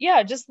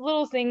just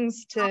little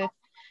things to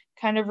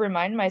kind of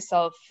remind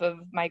myself of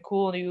my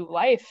cool new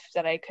life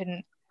that I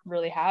couldn't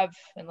really have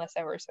unless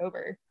I were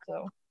sober.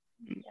 So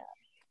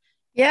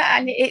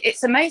and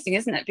it's amazing,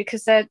 isn't it?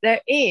 Because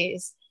there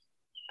is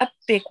a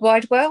big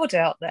wide world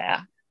out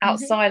there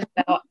outside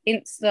of our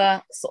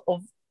insular sort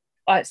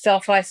of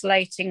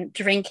self-isolating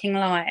drinking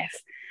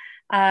life,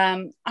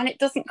 and it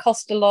doesn't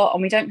cost a lot,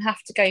 and we don't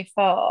have to go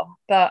far.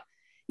 But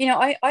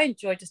I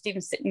enjoy just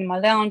even sitting in my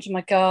lounge in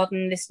my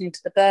garden, listening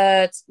to the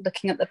birds,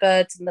 looking at the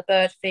birds and the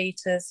bird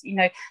feeders.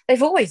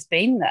 They've always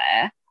been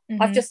there.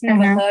 I've just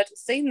never heard or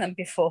seen them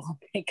before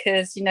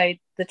because the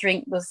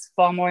drink was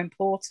far more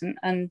important,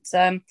 and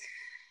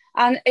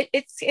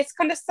it's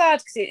kind of sad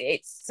because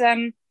it's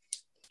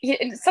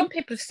some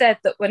people have said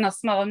that when I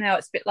smile now,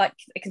 it's a bit like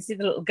I can see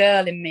the little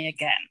girl in me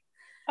again.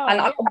 Oh,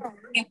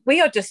 and we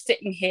are just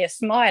sitting here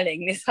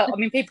smiling.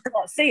 People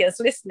can't see us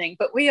listening,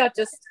 but we are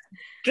just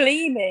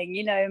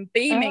gleaming, and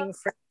beaming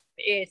from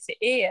ear to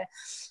ear.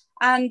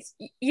 And,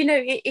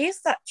 it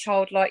is that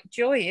childlike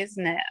joy,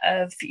 isn't it?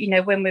 Of,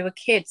 when we were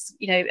kids,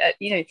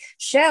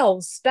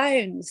 shells,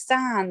 stones,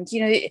 sand,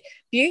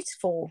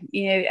 beautiful,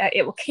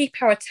 it will keep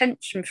our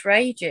attention for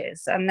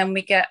ages. And then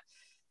we get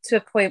to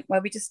a point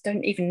where we just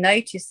don't even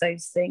notice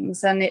those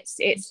things. And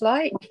it's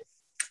like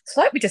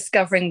we're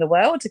discovering the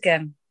world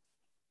again.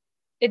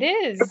 It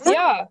is,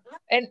 yeah.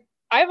 And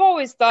I've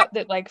always thought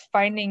that like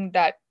finding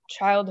that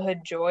childhood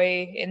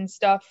joy in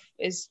stuff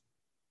is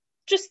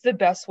just the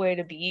best way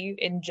to be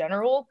in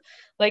general.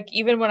 Like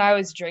even when I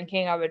was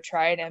drinking, I would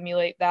try and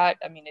emulate that.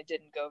 I mean, it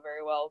didn't go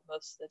very well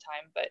most of the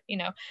time, but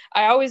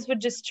I always would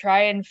just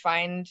try and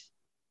find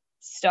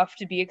stuff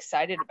to be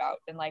excited about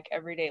in like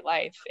everyday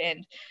life.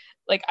 And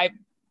like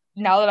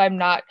now that I'm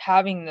not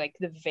having like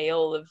the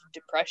veil of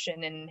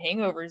depression and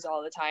hangovers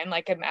all the time,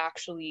 like I'm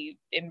actually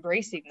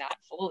embracing that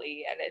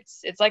fully. And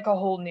it's like a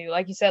whole new,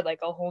 like you said, like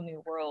a whole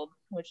new world,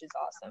 which is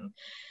awesome.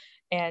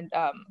 And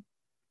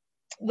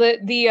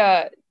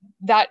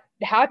that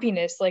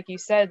happiness, like you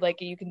said, like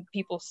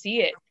people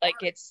see it, like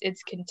it's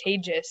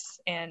contagious.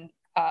 And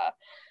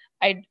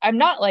I'm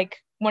not like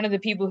one of the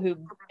people who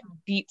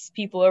beats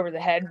people over the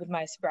head with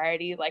my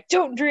sobriety, like,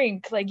 don't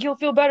drink, like, you'll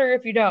feel better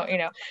if you don't, you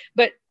know.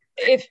 But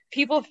if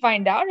people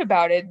find out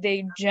about it,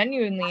 they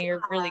genuinely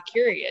are really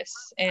curious.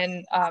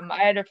 And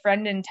I had a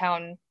friend in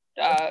town,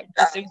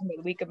 just it was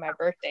the week of my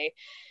birthday,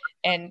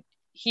 and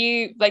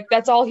he, like,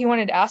 that's all he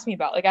wanted to ask me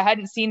about. Like, I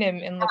hadn't seen him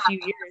in a few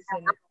years,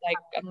 and like,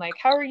 I'm like,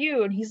 how are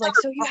you? And he's like,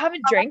 so you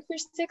haven't drank for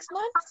 6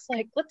 months?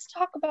 Like, let's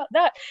talk about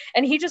that.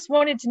 And he just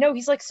wanted to know.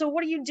 He's like, so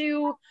what do you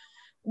do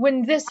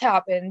when this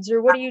happens,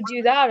 or what do you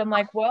do that? I'm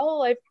like,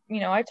 well, I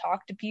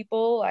talk to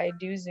people, I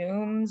do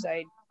Zooms,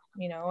 I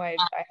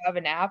have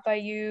an app I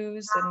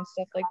use and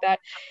stuff like that.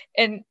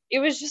 And it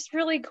was just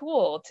really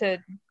cool to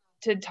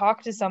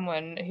talk to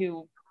someone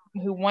who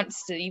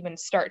wants to even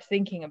start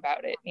thinking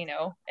about it, you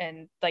know.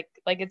 And like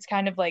it's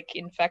kind of like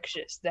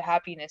infectious, the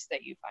happiness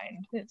that you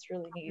find. It's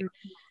really neat.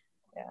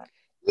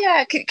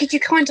 Yeah, because you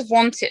kind of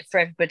want it for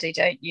everybody,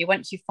 don't you?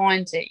 Once you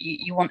find it,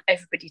 you want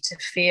everybody to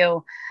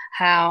feel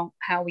how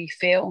we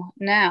feel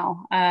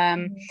now.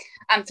 And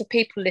for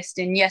people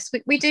listening, yes,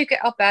 we do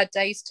get our bad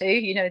days too.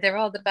 You know, there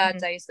are the bad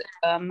days that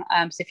come.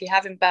 So if you're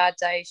having bad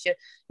days,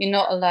 you're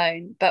not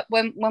alone. But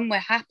when we're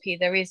happy,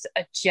 there is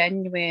a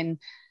genuine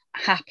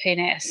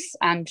happiness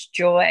and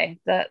joy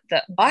that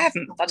I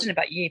don't know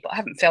about you, but I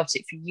haven't felt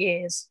it for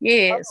years.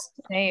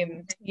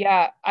 Same.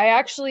 Yeah, I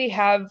actually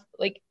have,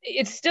 like,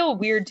 it's still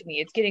weird to me,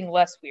 it's getting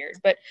less weird,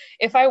 but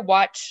if I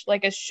watch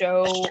like a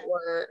show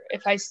or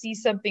if I see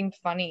something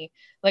funny,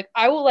 like,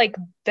 I will like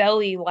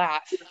belly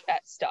laugh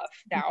at stuff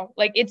now.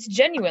 Like, it's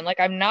genuine, like,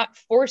 I'm not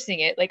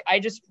forcing it, like, I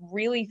just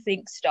really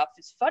think stuff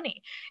is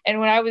funny. And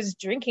when I was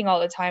drinking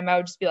all the time, I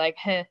would just be like,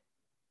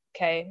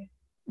 okay,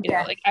 you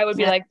know, like, I would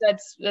be like,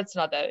 that's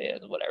not that,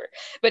 whatever.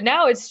 But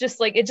now it's just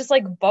like, it just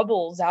like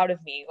bubbles out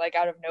of me, like,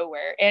 out of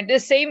nowhere. And the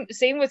same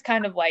with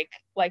kind of like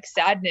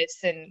sadness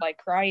and like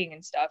crying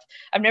and stuff.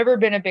 I've never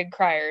been a big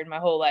crier in my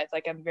whole life.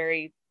 Like, I'm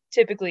very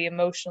typically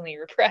emotionally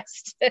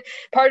repressed.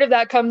 Part of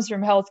that comes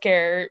from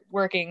healthcare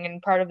working, and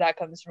part of that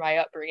comes from my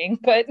upbringing.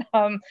 But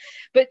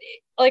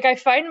like, I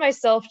find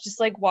myself just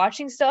like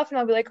watching stuff and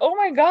I'll be like, oh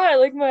my God,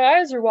 like, my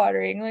eyes are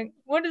watering. Like,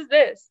 what is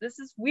this? This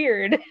is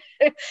weird.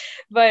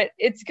 But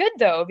it's good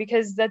though,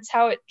 because that's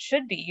how it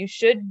should be. You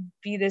should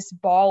be this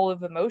ball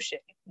of emotion.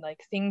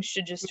 Like, things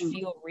should just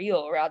feel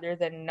real rather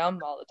than numb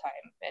all the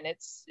time. And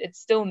it's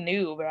still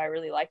new, but I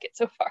really like it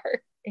so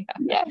far.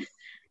 Yeah.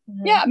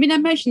 Yeah, I mean,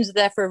 emotions are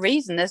there for a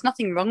reason. There's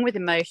nothing wrong with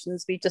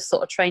emotions. We just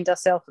sort of trained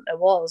ourselves that there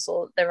was,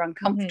 or they're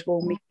uncomfortable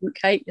and we couldn't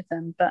cope with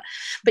them. But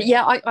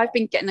yeah, I've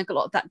been getting a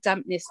lot of that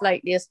dampness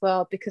lately as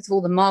well, because of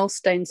all the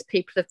milestones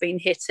people have been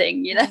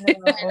hitting, you know.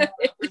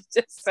 It's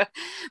just,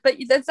 but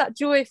there's that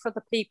joy for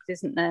the people,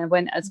 isn't there,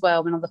 when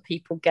other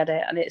people get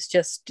it, and it's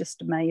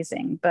just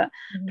amazing. But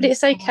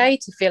it's okay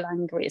to feel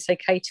angry. It's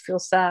okay to feel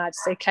sad.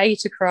 It's okay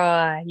to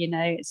cry. You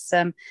know,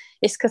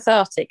 it's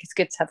cathartic. It's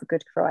good to have a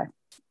good cry.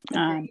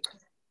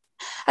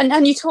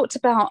 And you talked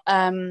about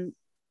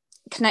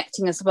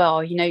connecting as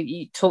well. You know,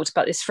 you talked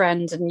about this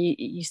friend, and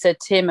you said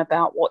to him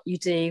about what you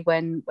do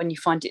when you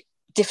find it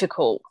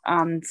difficult.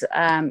 And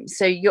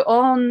so you're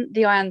on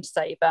the I Am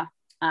Saber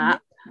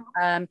app,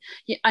 and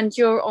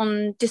you're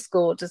on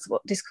Discord as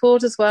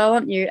well,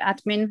 aren't you?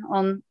 Admin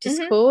on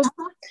Discord.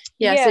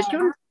 Yeah. So do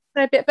you want to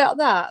say a bit about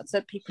that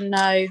so people know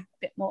a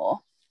bit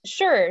more?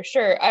 Sure.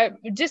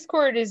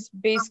 Discord is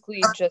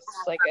basically just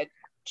like a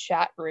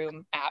chat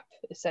room app,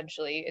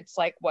 essentially. It's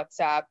like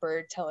WhatsApp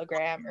or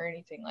Telegram or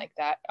anything like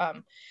that.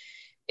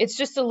 It's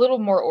just a little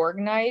more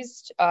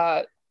organized.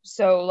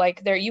 So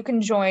like, there you can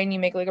join, you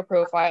make like a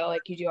profile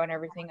like you do on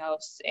everything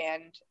else,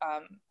 and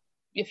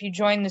if you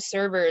join the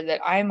server that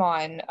I'm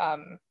on,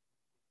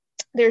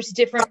 there's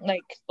different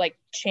like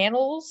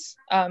channels.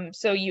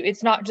 So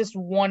it's not just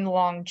one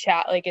long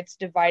chat, like, it's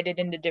divided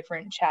into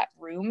different chat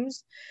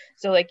rooms.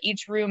 So like,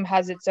 each room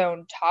has its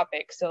own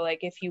topic. So like,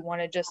 if you want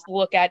to just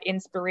look at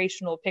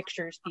inspirational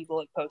pictures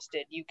people have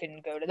posted, you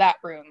can go to that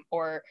room.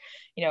 Or,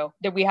 you know,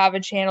 that we have a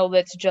channel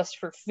that's just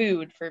for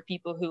food, for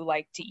people who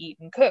like to eat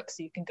and cook,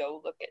 so you can go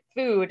look at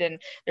food.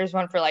 And there's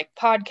one for like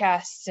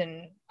podcasts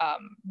and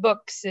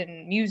books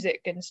and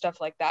music and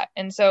stuff like that.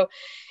 And so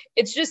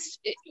it's just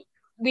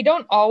we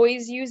don't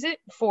always use it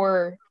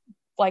for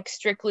like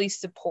strictly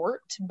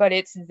support, but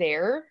it's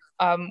there,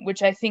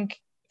 which I think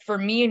for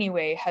me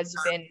anyway has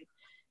been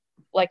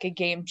like a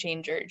game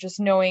changer. Just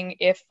knowing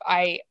if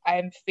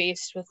I'm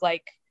faced with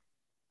like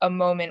a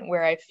moment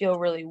where I feel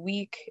really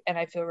weak and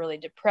I feel really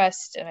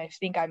depressed and I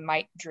think I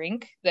might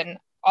drink, then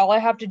all I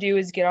have to do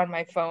is get on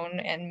my phone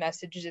and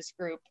message this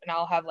group, and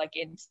I'll have like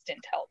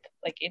instant help,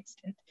 like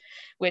instant,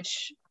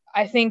 which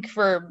I think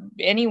for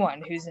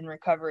anyone who's in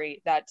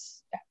recovery,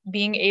 that's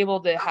being able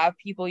to have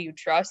people you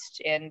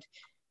trust and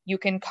you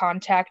can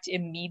contact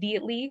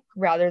immediately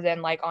rather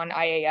than like on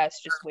IAS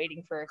just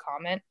waiting for a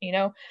comment, you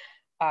know.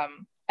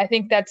 I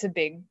think that's a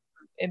big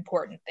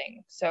important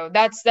thing. So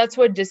that's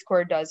what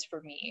Discord does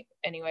for me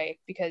anyway,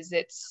 because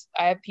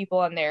I have people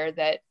on there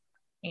that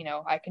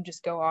I can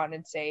just go on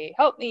and say,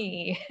 help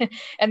me.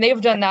 And they've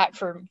done that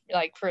for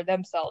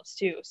themselves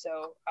too.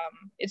 So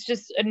it's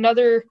just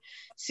another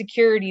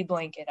security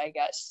blanket, I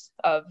guess,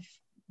 of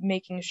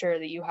making sure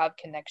that you have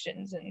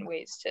connections and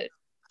ways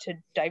to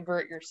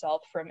divert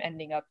yourself from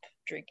ending up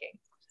drinking.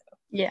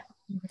 Yeah.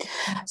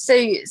 So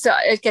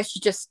I guess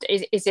you just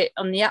is it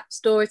on the App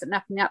Store? Is it an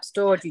app in the App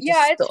Store? Or do you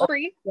it's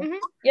free.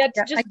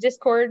 It's just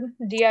Discord,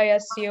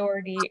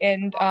 Discord,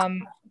 and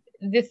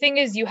the thing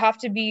is, you have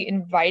to be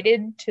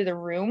invited to the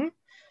room.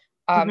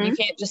 You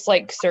can't just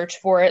like search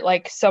for it.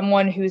 Like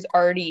someone who's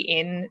already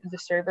in the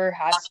server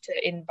has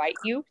to invite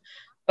you.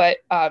 But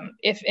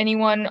if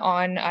anyone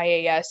on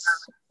IAS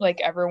like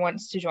ever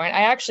wants to join,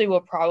 I actually will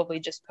probably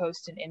just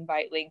post an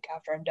invite link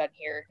after I'm done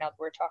here. Now that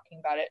we're talking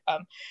about it.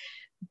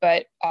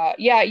 But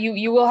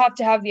you will have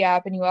to have the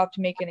app and you will have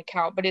to make an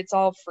account, but it's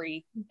all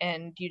free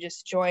and you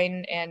just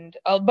join, and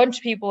a bunch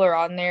of people are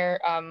on there.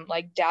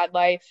 Like Dad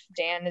Life,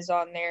 Dan is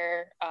on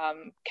there,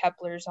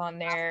 Kepler's on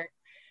there,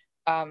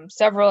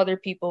 several other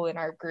people in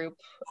our group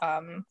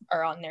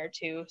are on there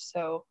too.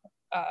 So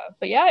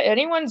but yeah,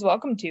 anyone's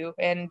welcome to,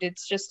 and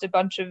it's just a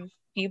bunch of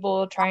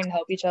people trying to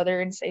help each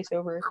other and stay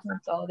sober.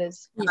 That's all it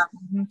is.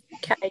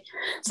 Okay,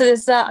 so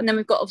there's that, and then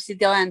we've got obviously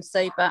the I Am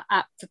Sober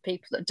app. For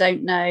people that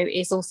don't know,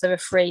 is also a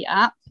free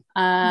app,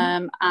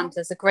 and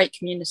there's a great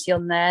community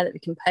on there that we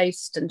can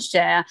post and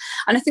share.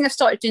 And I think I've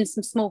started doing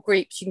some small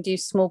groups. You can do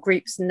small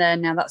groups in there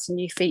now. That's a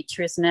new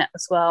feature, isn't it,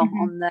 as well,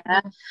 on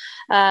there.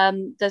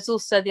 There's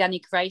also the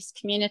Annie Grace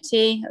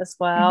community as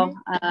well,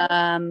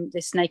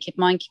 this Naked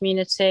Mind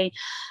community,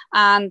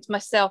 and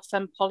myself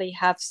and Polly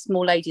have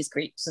small ladies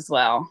groups as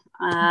well,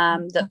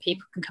 that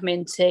people can come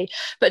into.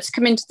 But to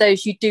come into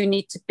those, you do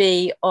need to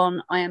be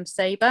on I Am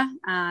Sober,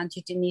 and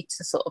you do need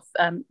to sort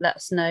of let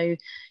us know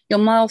your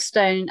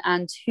milestone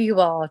and who you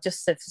are,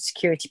 just so for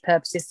security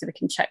purposes, so we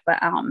can check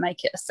that out and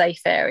make it a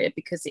safe area,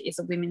 because it is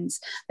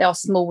they are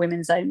small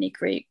women's only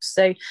groups.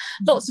 So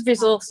lots of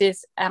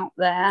resources out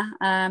there,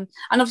 and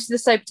obviously the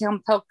Sober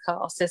Town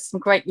podcast, there's some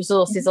great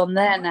resources on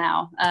there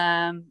now,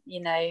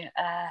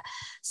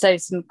 so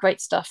some great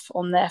stuff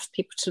on there for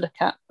people to look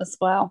at as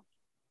well.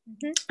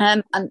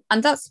 And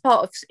that's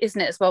part of, isn't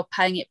it, as well,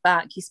 paying it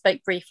back. You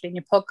spoke briefly in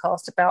your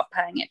podcast about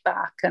paying it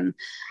back, and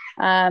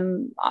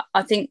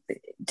I think,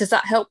 does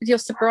that help with your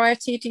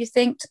sobriety, do you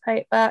think, to pay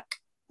it back?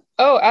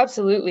 Oh,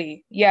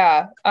 absolutely.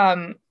 Yeah.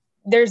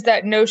 There's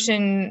that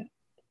notion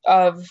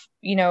of,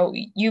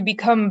 you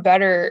become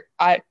better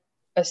at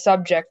a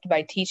subject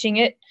by teaching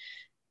it.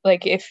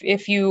 Like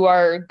if you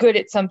are good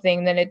at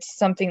something, then it's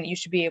something that you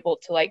should be able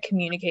to like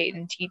communicate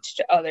and teach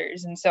to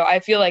others. And so I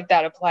feel like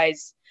that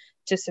applies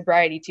to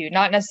sobriety too.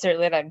 Not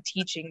necessarily that I'm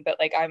teaching, but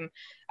like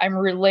I'm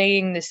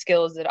relaying the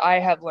skills that I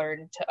have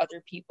learned to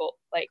other people,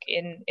 like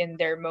in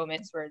their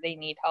moments where they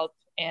need help.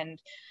 And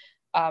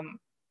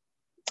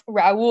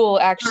Raul,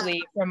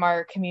 actually, from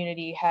our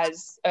community,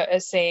 has a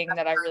saying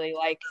that I really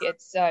like.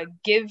 It's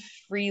give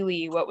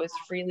freely what was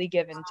freely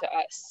given to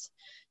us.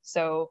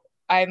 So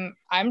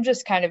I'm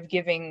just kind of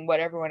giving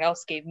what everyone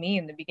else gave me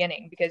in the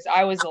beginning, because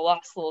I was a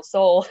lost little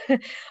soul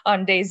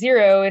on day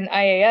 0 in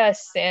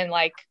IAS, and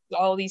like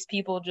all these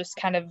people just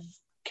kind of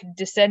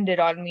descended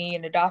on me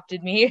and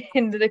adopted me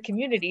into the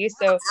community.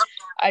 So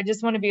I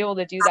just want to be able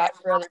to do that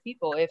for other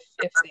people if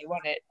they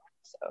want it.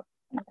 So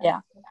yeah,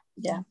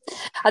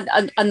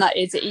 and that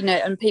is it,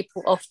 and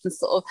people often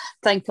sort of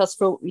thank us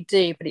for what we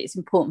do, but it's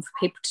important for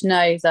people to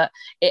know that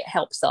it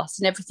helps us,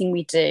 and everything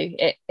we do,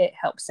 it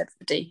helps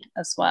everybody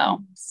as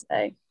well.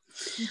 So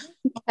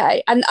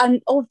okay, and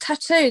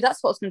tattoo,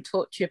 that's what I was going to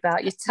talk to you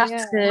about, your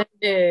tattoo.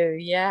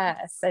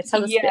 So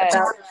tell us a bit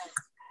about.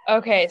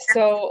 Okay,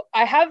 so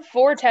I have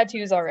 4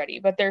 tattoos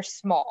already, but they're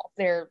small.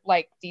 They're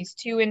like these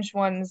 2-inch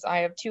ones. I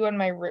have 2 on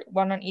my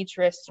one on each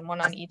wrist and 1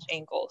 on each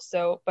ankle.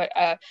 So, but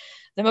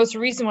the most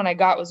recent one I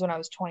got was when I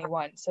was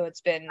 21. So it's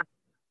been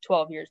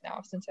 12 years now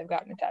since I've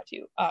gotten a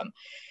tattoo.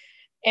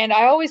 And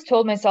I always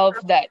told myself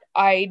that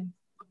I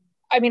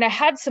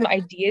had some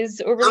ideas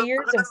over the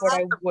years of what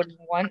I would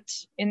want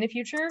in the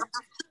future,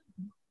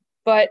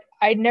 but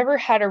I never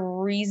had a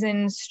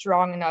reason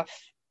strong enough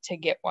to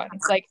get one.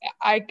 Like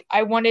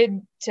I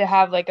wanted to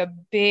have like a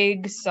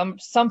big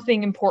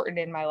something important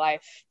in my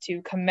life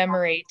to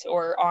commemorate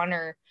or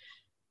honor,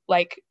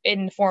 like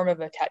in the form of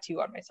a tattoo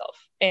on myself.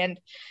 And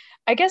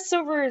I guess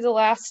over the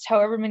last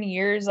however many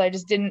years, I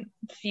just didn't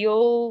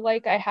feel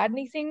like I had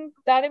anything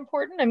that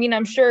important. I mean,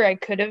 I'm sure I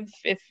could have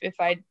if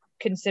I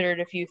considered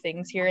a few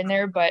things here and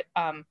there, but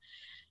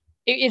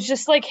it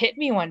just like hit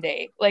me one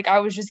day. Like I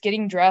was just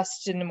getting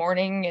dressed in the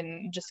morning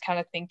and just kind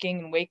of thinking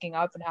and waking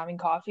up and having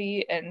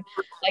coffee, and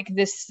like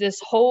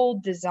this whole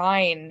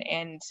design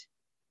and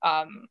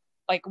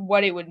like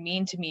what it would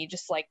mean to me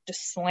just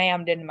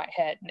slammed into my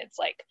head, and it's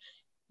like,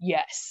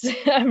 yes,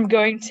 I'm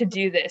going to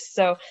do this.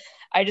 So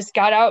I just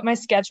got out my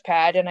sketch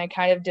pad and I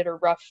kind of did a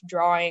rough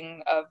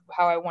drawing of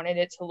how I wanted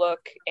it to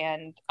look,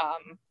 and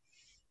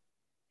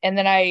And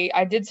then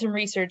I did some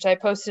research. I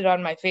posted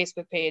on my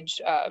Facebook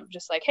page,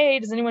 just like, hey,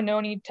 does anyone know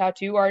any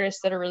tattoo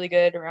artists that are really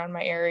good around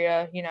my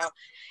area? You know,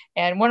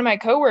 and one of my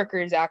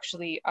coworkers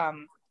actually,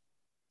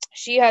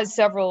 she has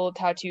several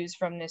tattoos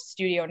from this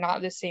studio,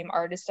 not the same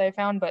artist I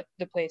found, but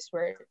the place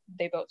where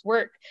they both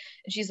work.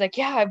 And she's like,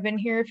 yeah, I've been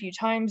here a few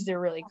times. They're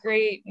really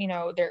great. You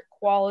know, they're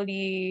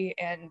quality,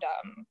 and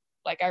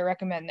like I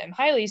recommend them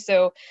highly.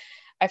 So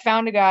I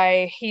found a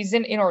guy, he's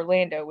in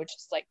Orlando, which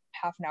is like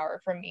half an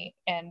hour from me.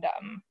 And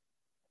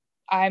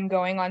I'm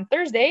going on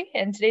Thursday,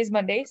 and today's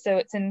Monday, so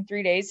it's in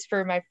 3 days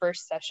for my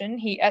first session.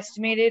 He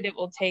estimated it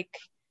will take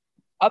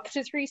up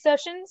to 3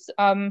 sessions.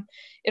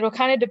 It'll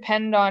kind of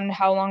depend on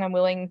how long I'm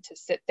willing to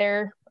sit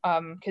there,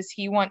 because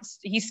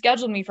he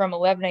scheduled me from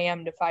 11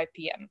 a.m. to 5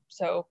 p.m.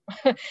 So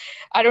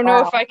I don't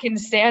know if I can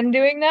stand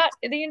doing that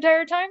the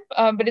entire time,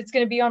 but it's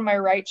going to be on my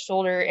right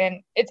shoulder,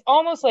 and it's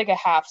almost like a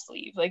half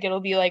sleeve. Like it'll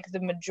be like the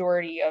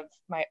majority of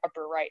my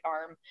upper right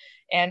arm,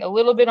 and a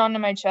little bit onto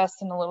my chest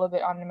and a little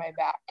bit onto my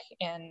back.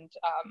 And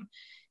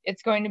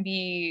it's going to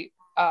be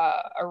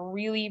a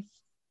really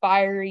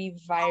fiery,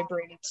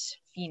 vibrant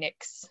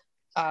phoenix.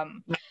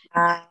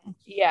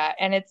 Yeah,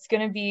 and it's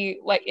gonna be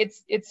like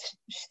it's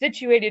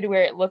situated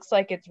where it looks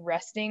like it's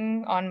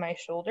resting on my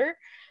shoulder.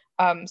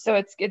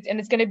 So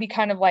it's gonna be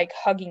kind of like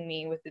hugging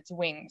me with its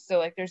wings. So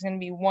like there's gonna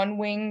be one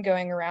wing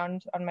going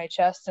around on my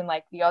chest, and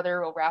like the other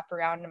will wrap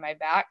around in my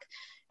back,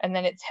 and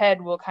then its head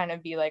will kind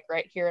of be like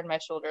right here in my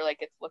shoulder, like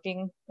it's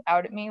looking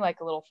out at me like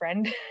a little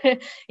friend,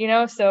 you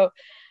know. So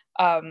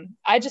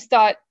I just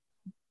thought,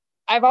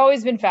 I've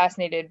always been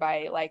fascinated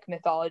by like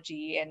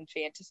mythology and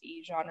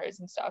fantasy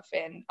genres and stuff,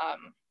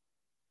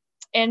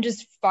 and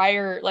just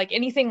fire, like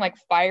anything like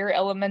fire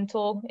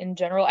elemental in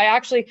general. I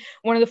actually,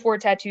 one of the 4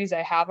 tattoos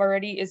I have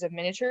already is a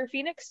miniature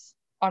phoenix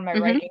on my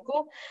right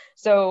ankle.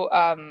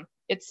 So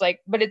it's like,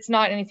 but it's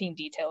not anything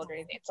detailed or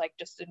anything. It's like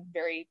just a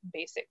very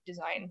basic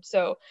design.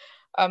 So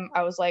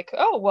I was like,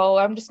 oh, well,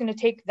 I'm just going to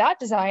take that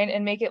design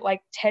and make it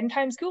like 10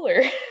 times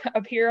cooler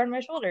up here on my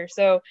shoulder.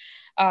 So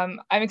I'm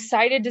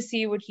excited to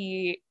see what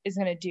he is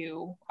going to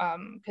do,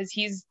 because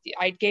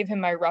I gave him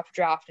my rough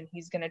draft, and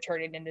he's going to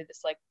turn it into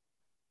this like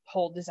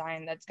whole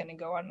design that's going to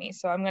go on me.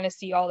 So I'm going to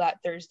see all that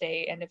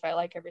Thursday, and if I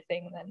like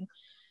everything, then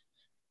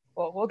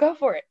we'll go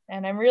for it.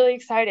 And I'm really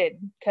excited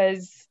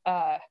because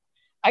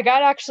I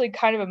got actually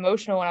kind of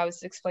emotional when I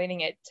was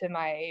explaining it to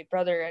my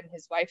brother and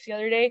his wife the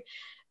other day.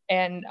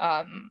 And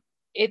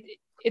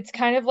it's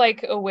kind of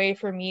like a way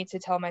for me to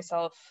tell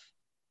myself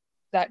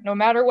that no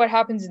matter what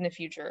happens in the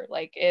future,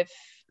 like if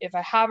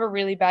I have a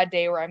really bad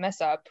day where I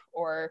mess up,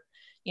 or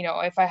you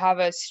know, if I have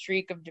a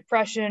streak of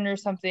depression or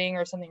something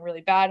really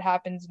bad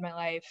happens in my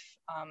life,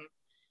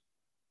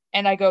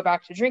 and I go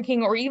back to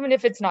drinking, or even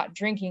if it's not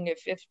drinking,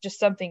 if just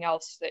something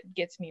else that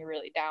gets me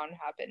really down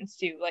happens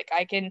too, like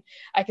I can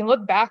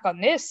look back on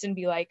this and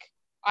be like,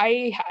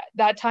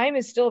 that time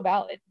is still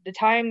valid. The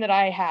time that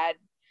I had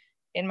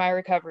in my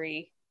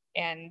recovery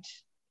and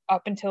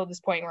up until this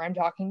point where I'm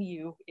talking to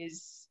you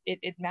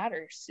it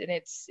matters, and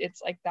it's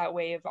like that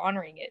way of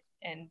honoring it,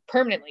 and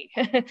permanently,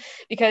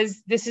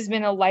 because this has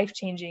been a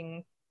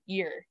life-changing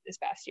year this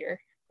past year,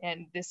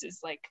 and this is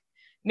like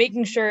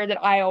making sure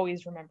that I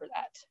always remember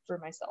that for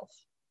myself.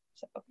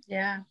 So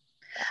yeah.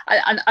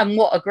 And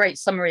what a great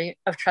summary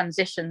of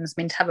transitions.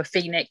 I mean, to have a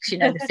phoenix, you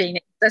know, the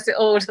phoenix does it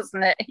all,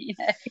 doesn't it? You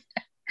know.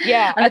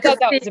 Yeah, I thought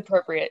that was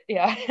appropriate.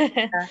 Yeah. And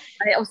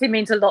it obviously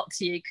means a lot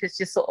to you because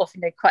you're sort of,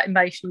 you know, quite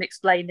emotional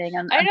explaining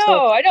and I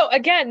know.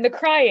 Again, the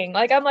crying.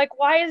 Like I'm like,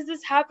 why is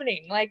this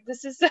happening? Like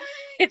this is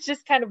it's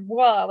just kind of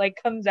like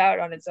comes out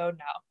on its own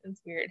now. It's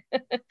weird.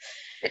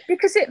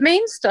 Because it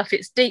means stuff.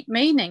 It's deep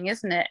meaning,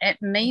 isn't it? It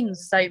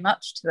means so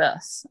much to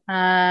us.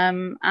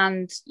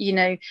 And you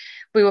know,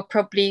 we were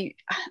probably,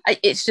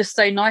 it's just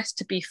so nice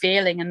to be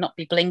feeling and not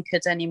be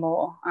blinkered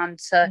anymore, and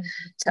to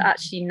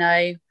actually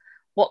know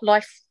what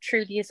life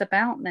truly is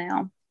about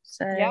now.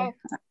 So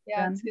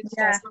it's good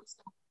stuff.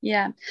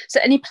 Yeah. So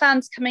any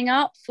plans coming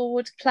up,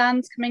 forward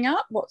plans coming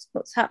up?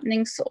 What's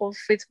happening sort of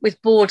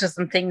with borders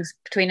and things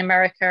between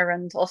America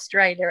and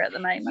Australia at the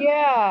moment?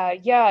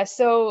 Yeah.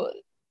 So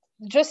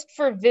just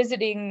for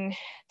visiting,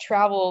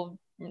 travel,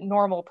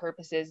 normal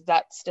purposes,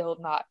 that's still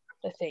not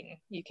a thing.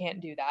 You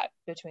can't do that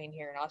between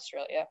here and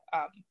Australia.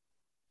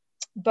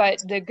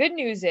 But the good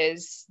news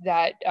is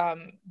that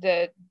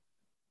the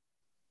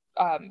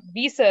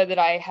visa that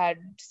I had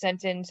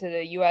sent into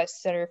the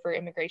U.S. Center for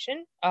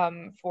Immigration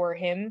for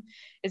him,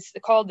 it's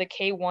called the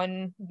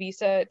K-1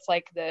 visa. It's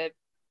like the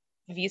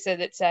visa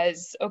that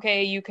says,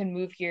 okay, you can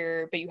move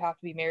here, but you have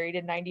to be married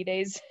in 90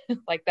 days.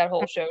 Like that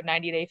whole show,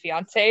 90 Day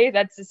Fiance.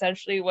 That's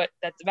essentially what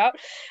that's about.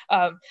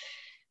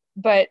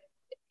 But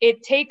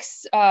it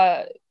takes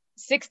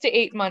 6 to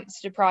 8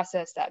 months to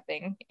process that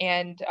thing.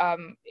 And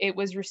it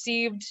was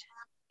received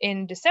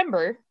in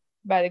December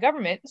by the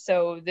government.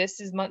 So this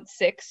is month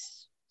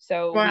 6.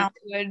 So wow.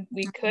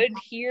 we could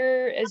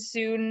hear as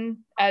soon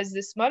as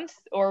this month,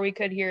 or we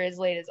could hear as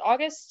late as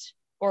August.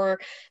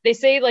 Or they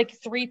say like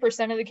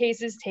 3% of the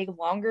cases take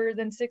longer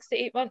than 6 to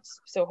 8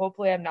 months. So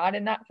hopefully I'm not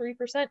in that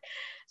 3%.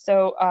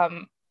 So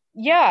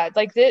yeah,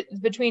 like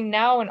between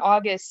now and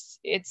August,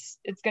 it's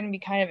going to be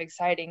kind of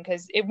exciting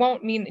because it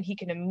won't mean that he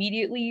can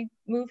immediately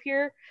move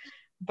here,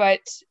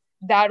 but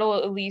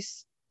that'll at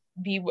least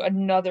be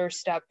another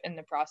step in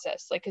the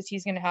process, like because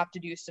he's going to have to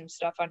do some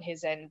stuff on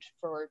his end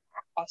for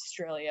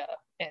Australia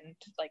and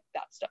like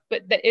that stuff,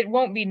 but it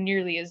won't be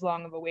nearly as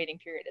long of a waiting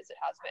period as it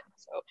has been.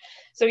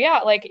 So yeah,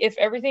 like if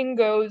everything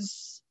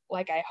goes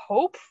like I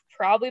hope,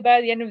 probably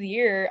by the end of the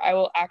year I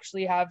will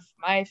actually have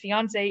my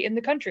fiance in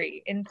the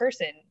country in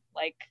person,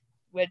 like,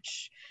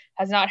 which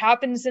has not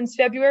happened since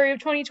February of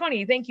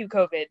 2020. Thank you,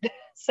 COVID.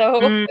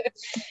 So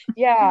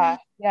yeah,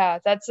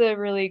 that's a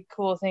really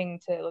cool thing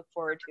to look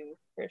forward to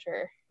for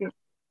sure.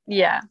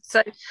 Yeah,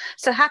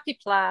 so happy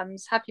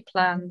plans,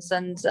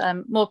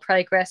 and more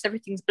progress.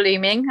 Everything's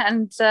blooming,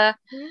 and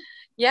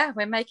yeah,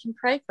 we're making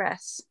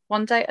progress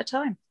one day at a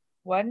time.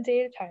 One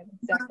day at a time,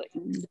 exactly.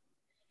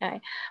 Okay,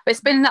 well,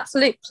 it's been an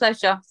absolute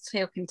pleasure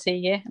talking to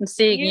you and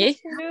seeing you.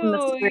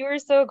 Too. You were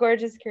so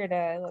gorgeous,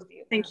 Kierna. I love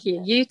you. Thank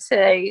you. You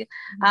too.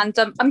 And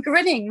I'm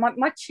grinning.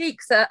 My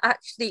cheeks are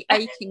actually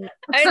aching.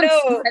 I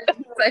know.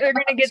 We're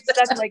going to get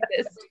stuck like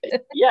this.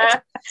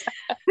 Yeah.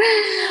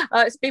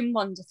 It's been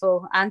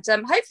wonderful. And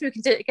hopefully we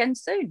can do it again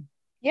soon.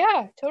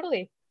 Yeah,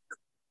 totally.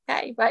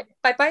 Okay, right.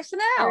 Bye-bye for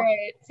now. All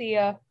right. See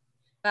ya.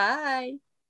 Bye.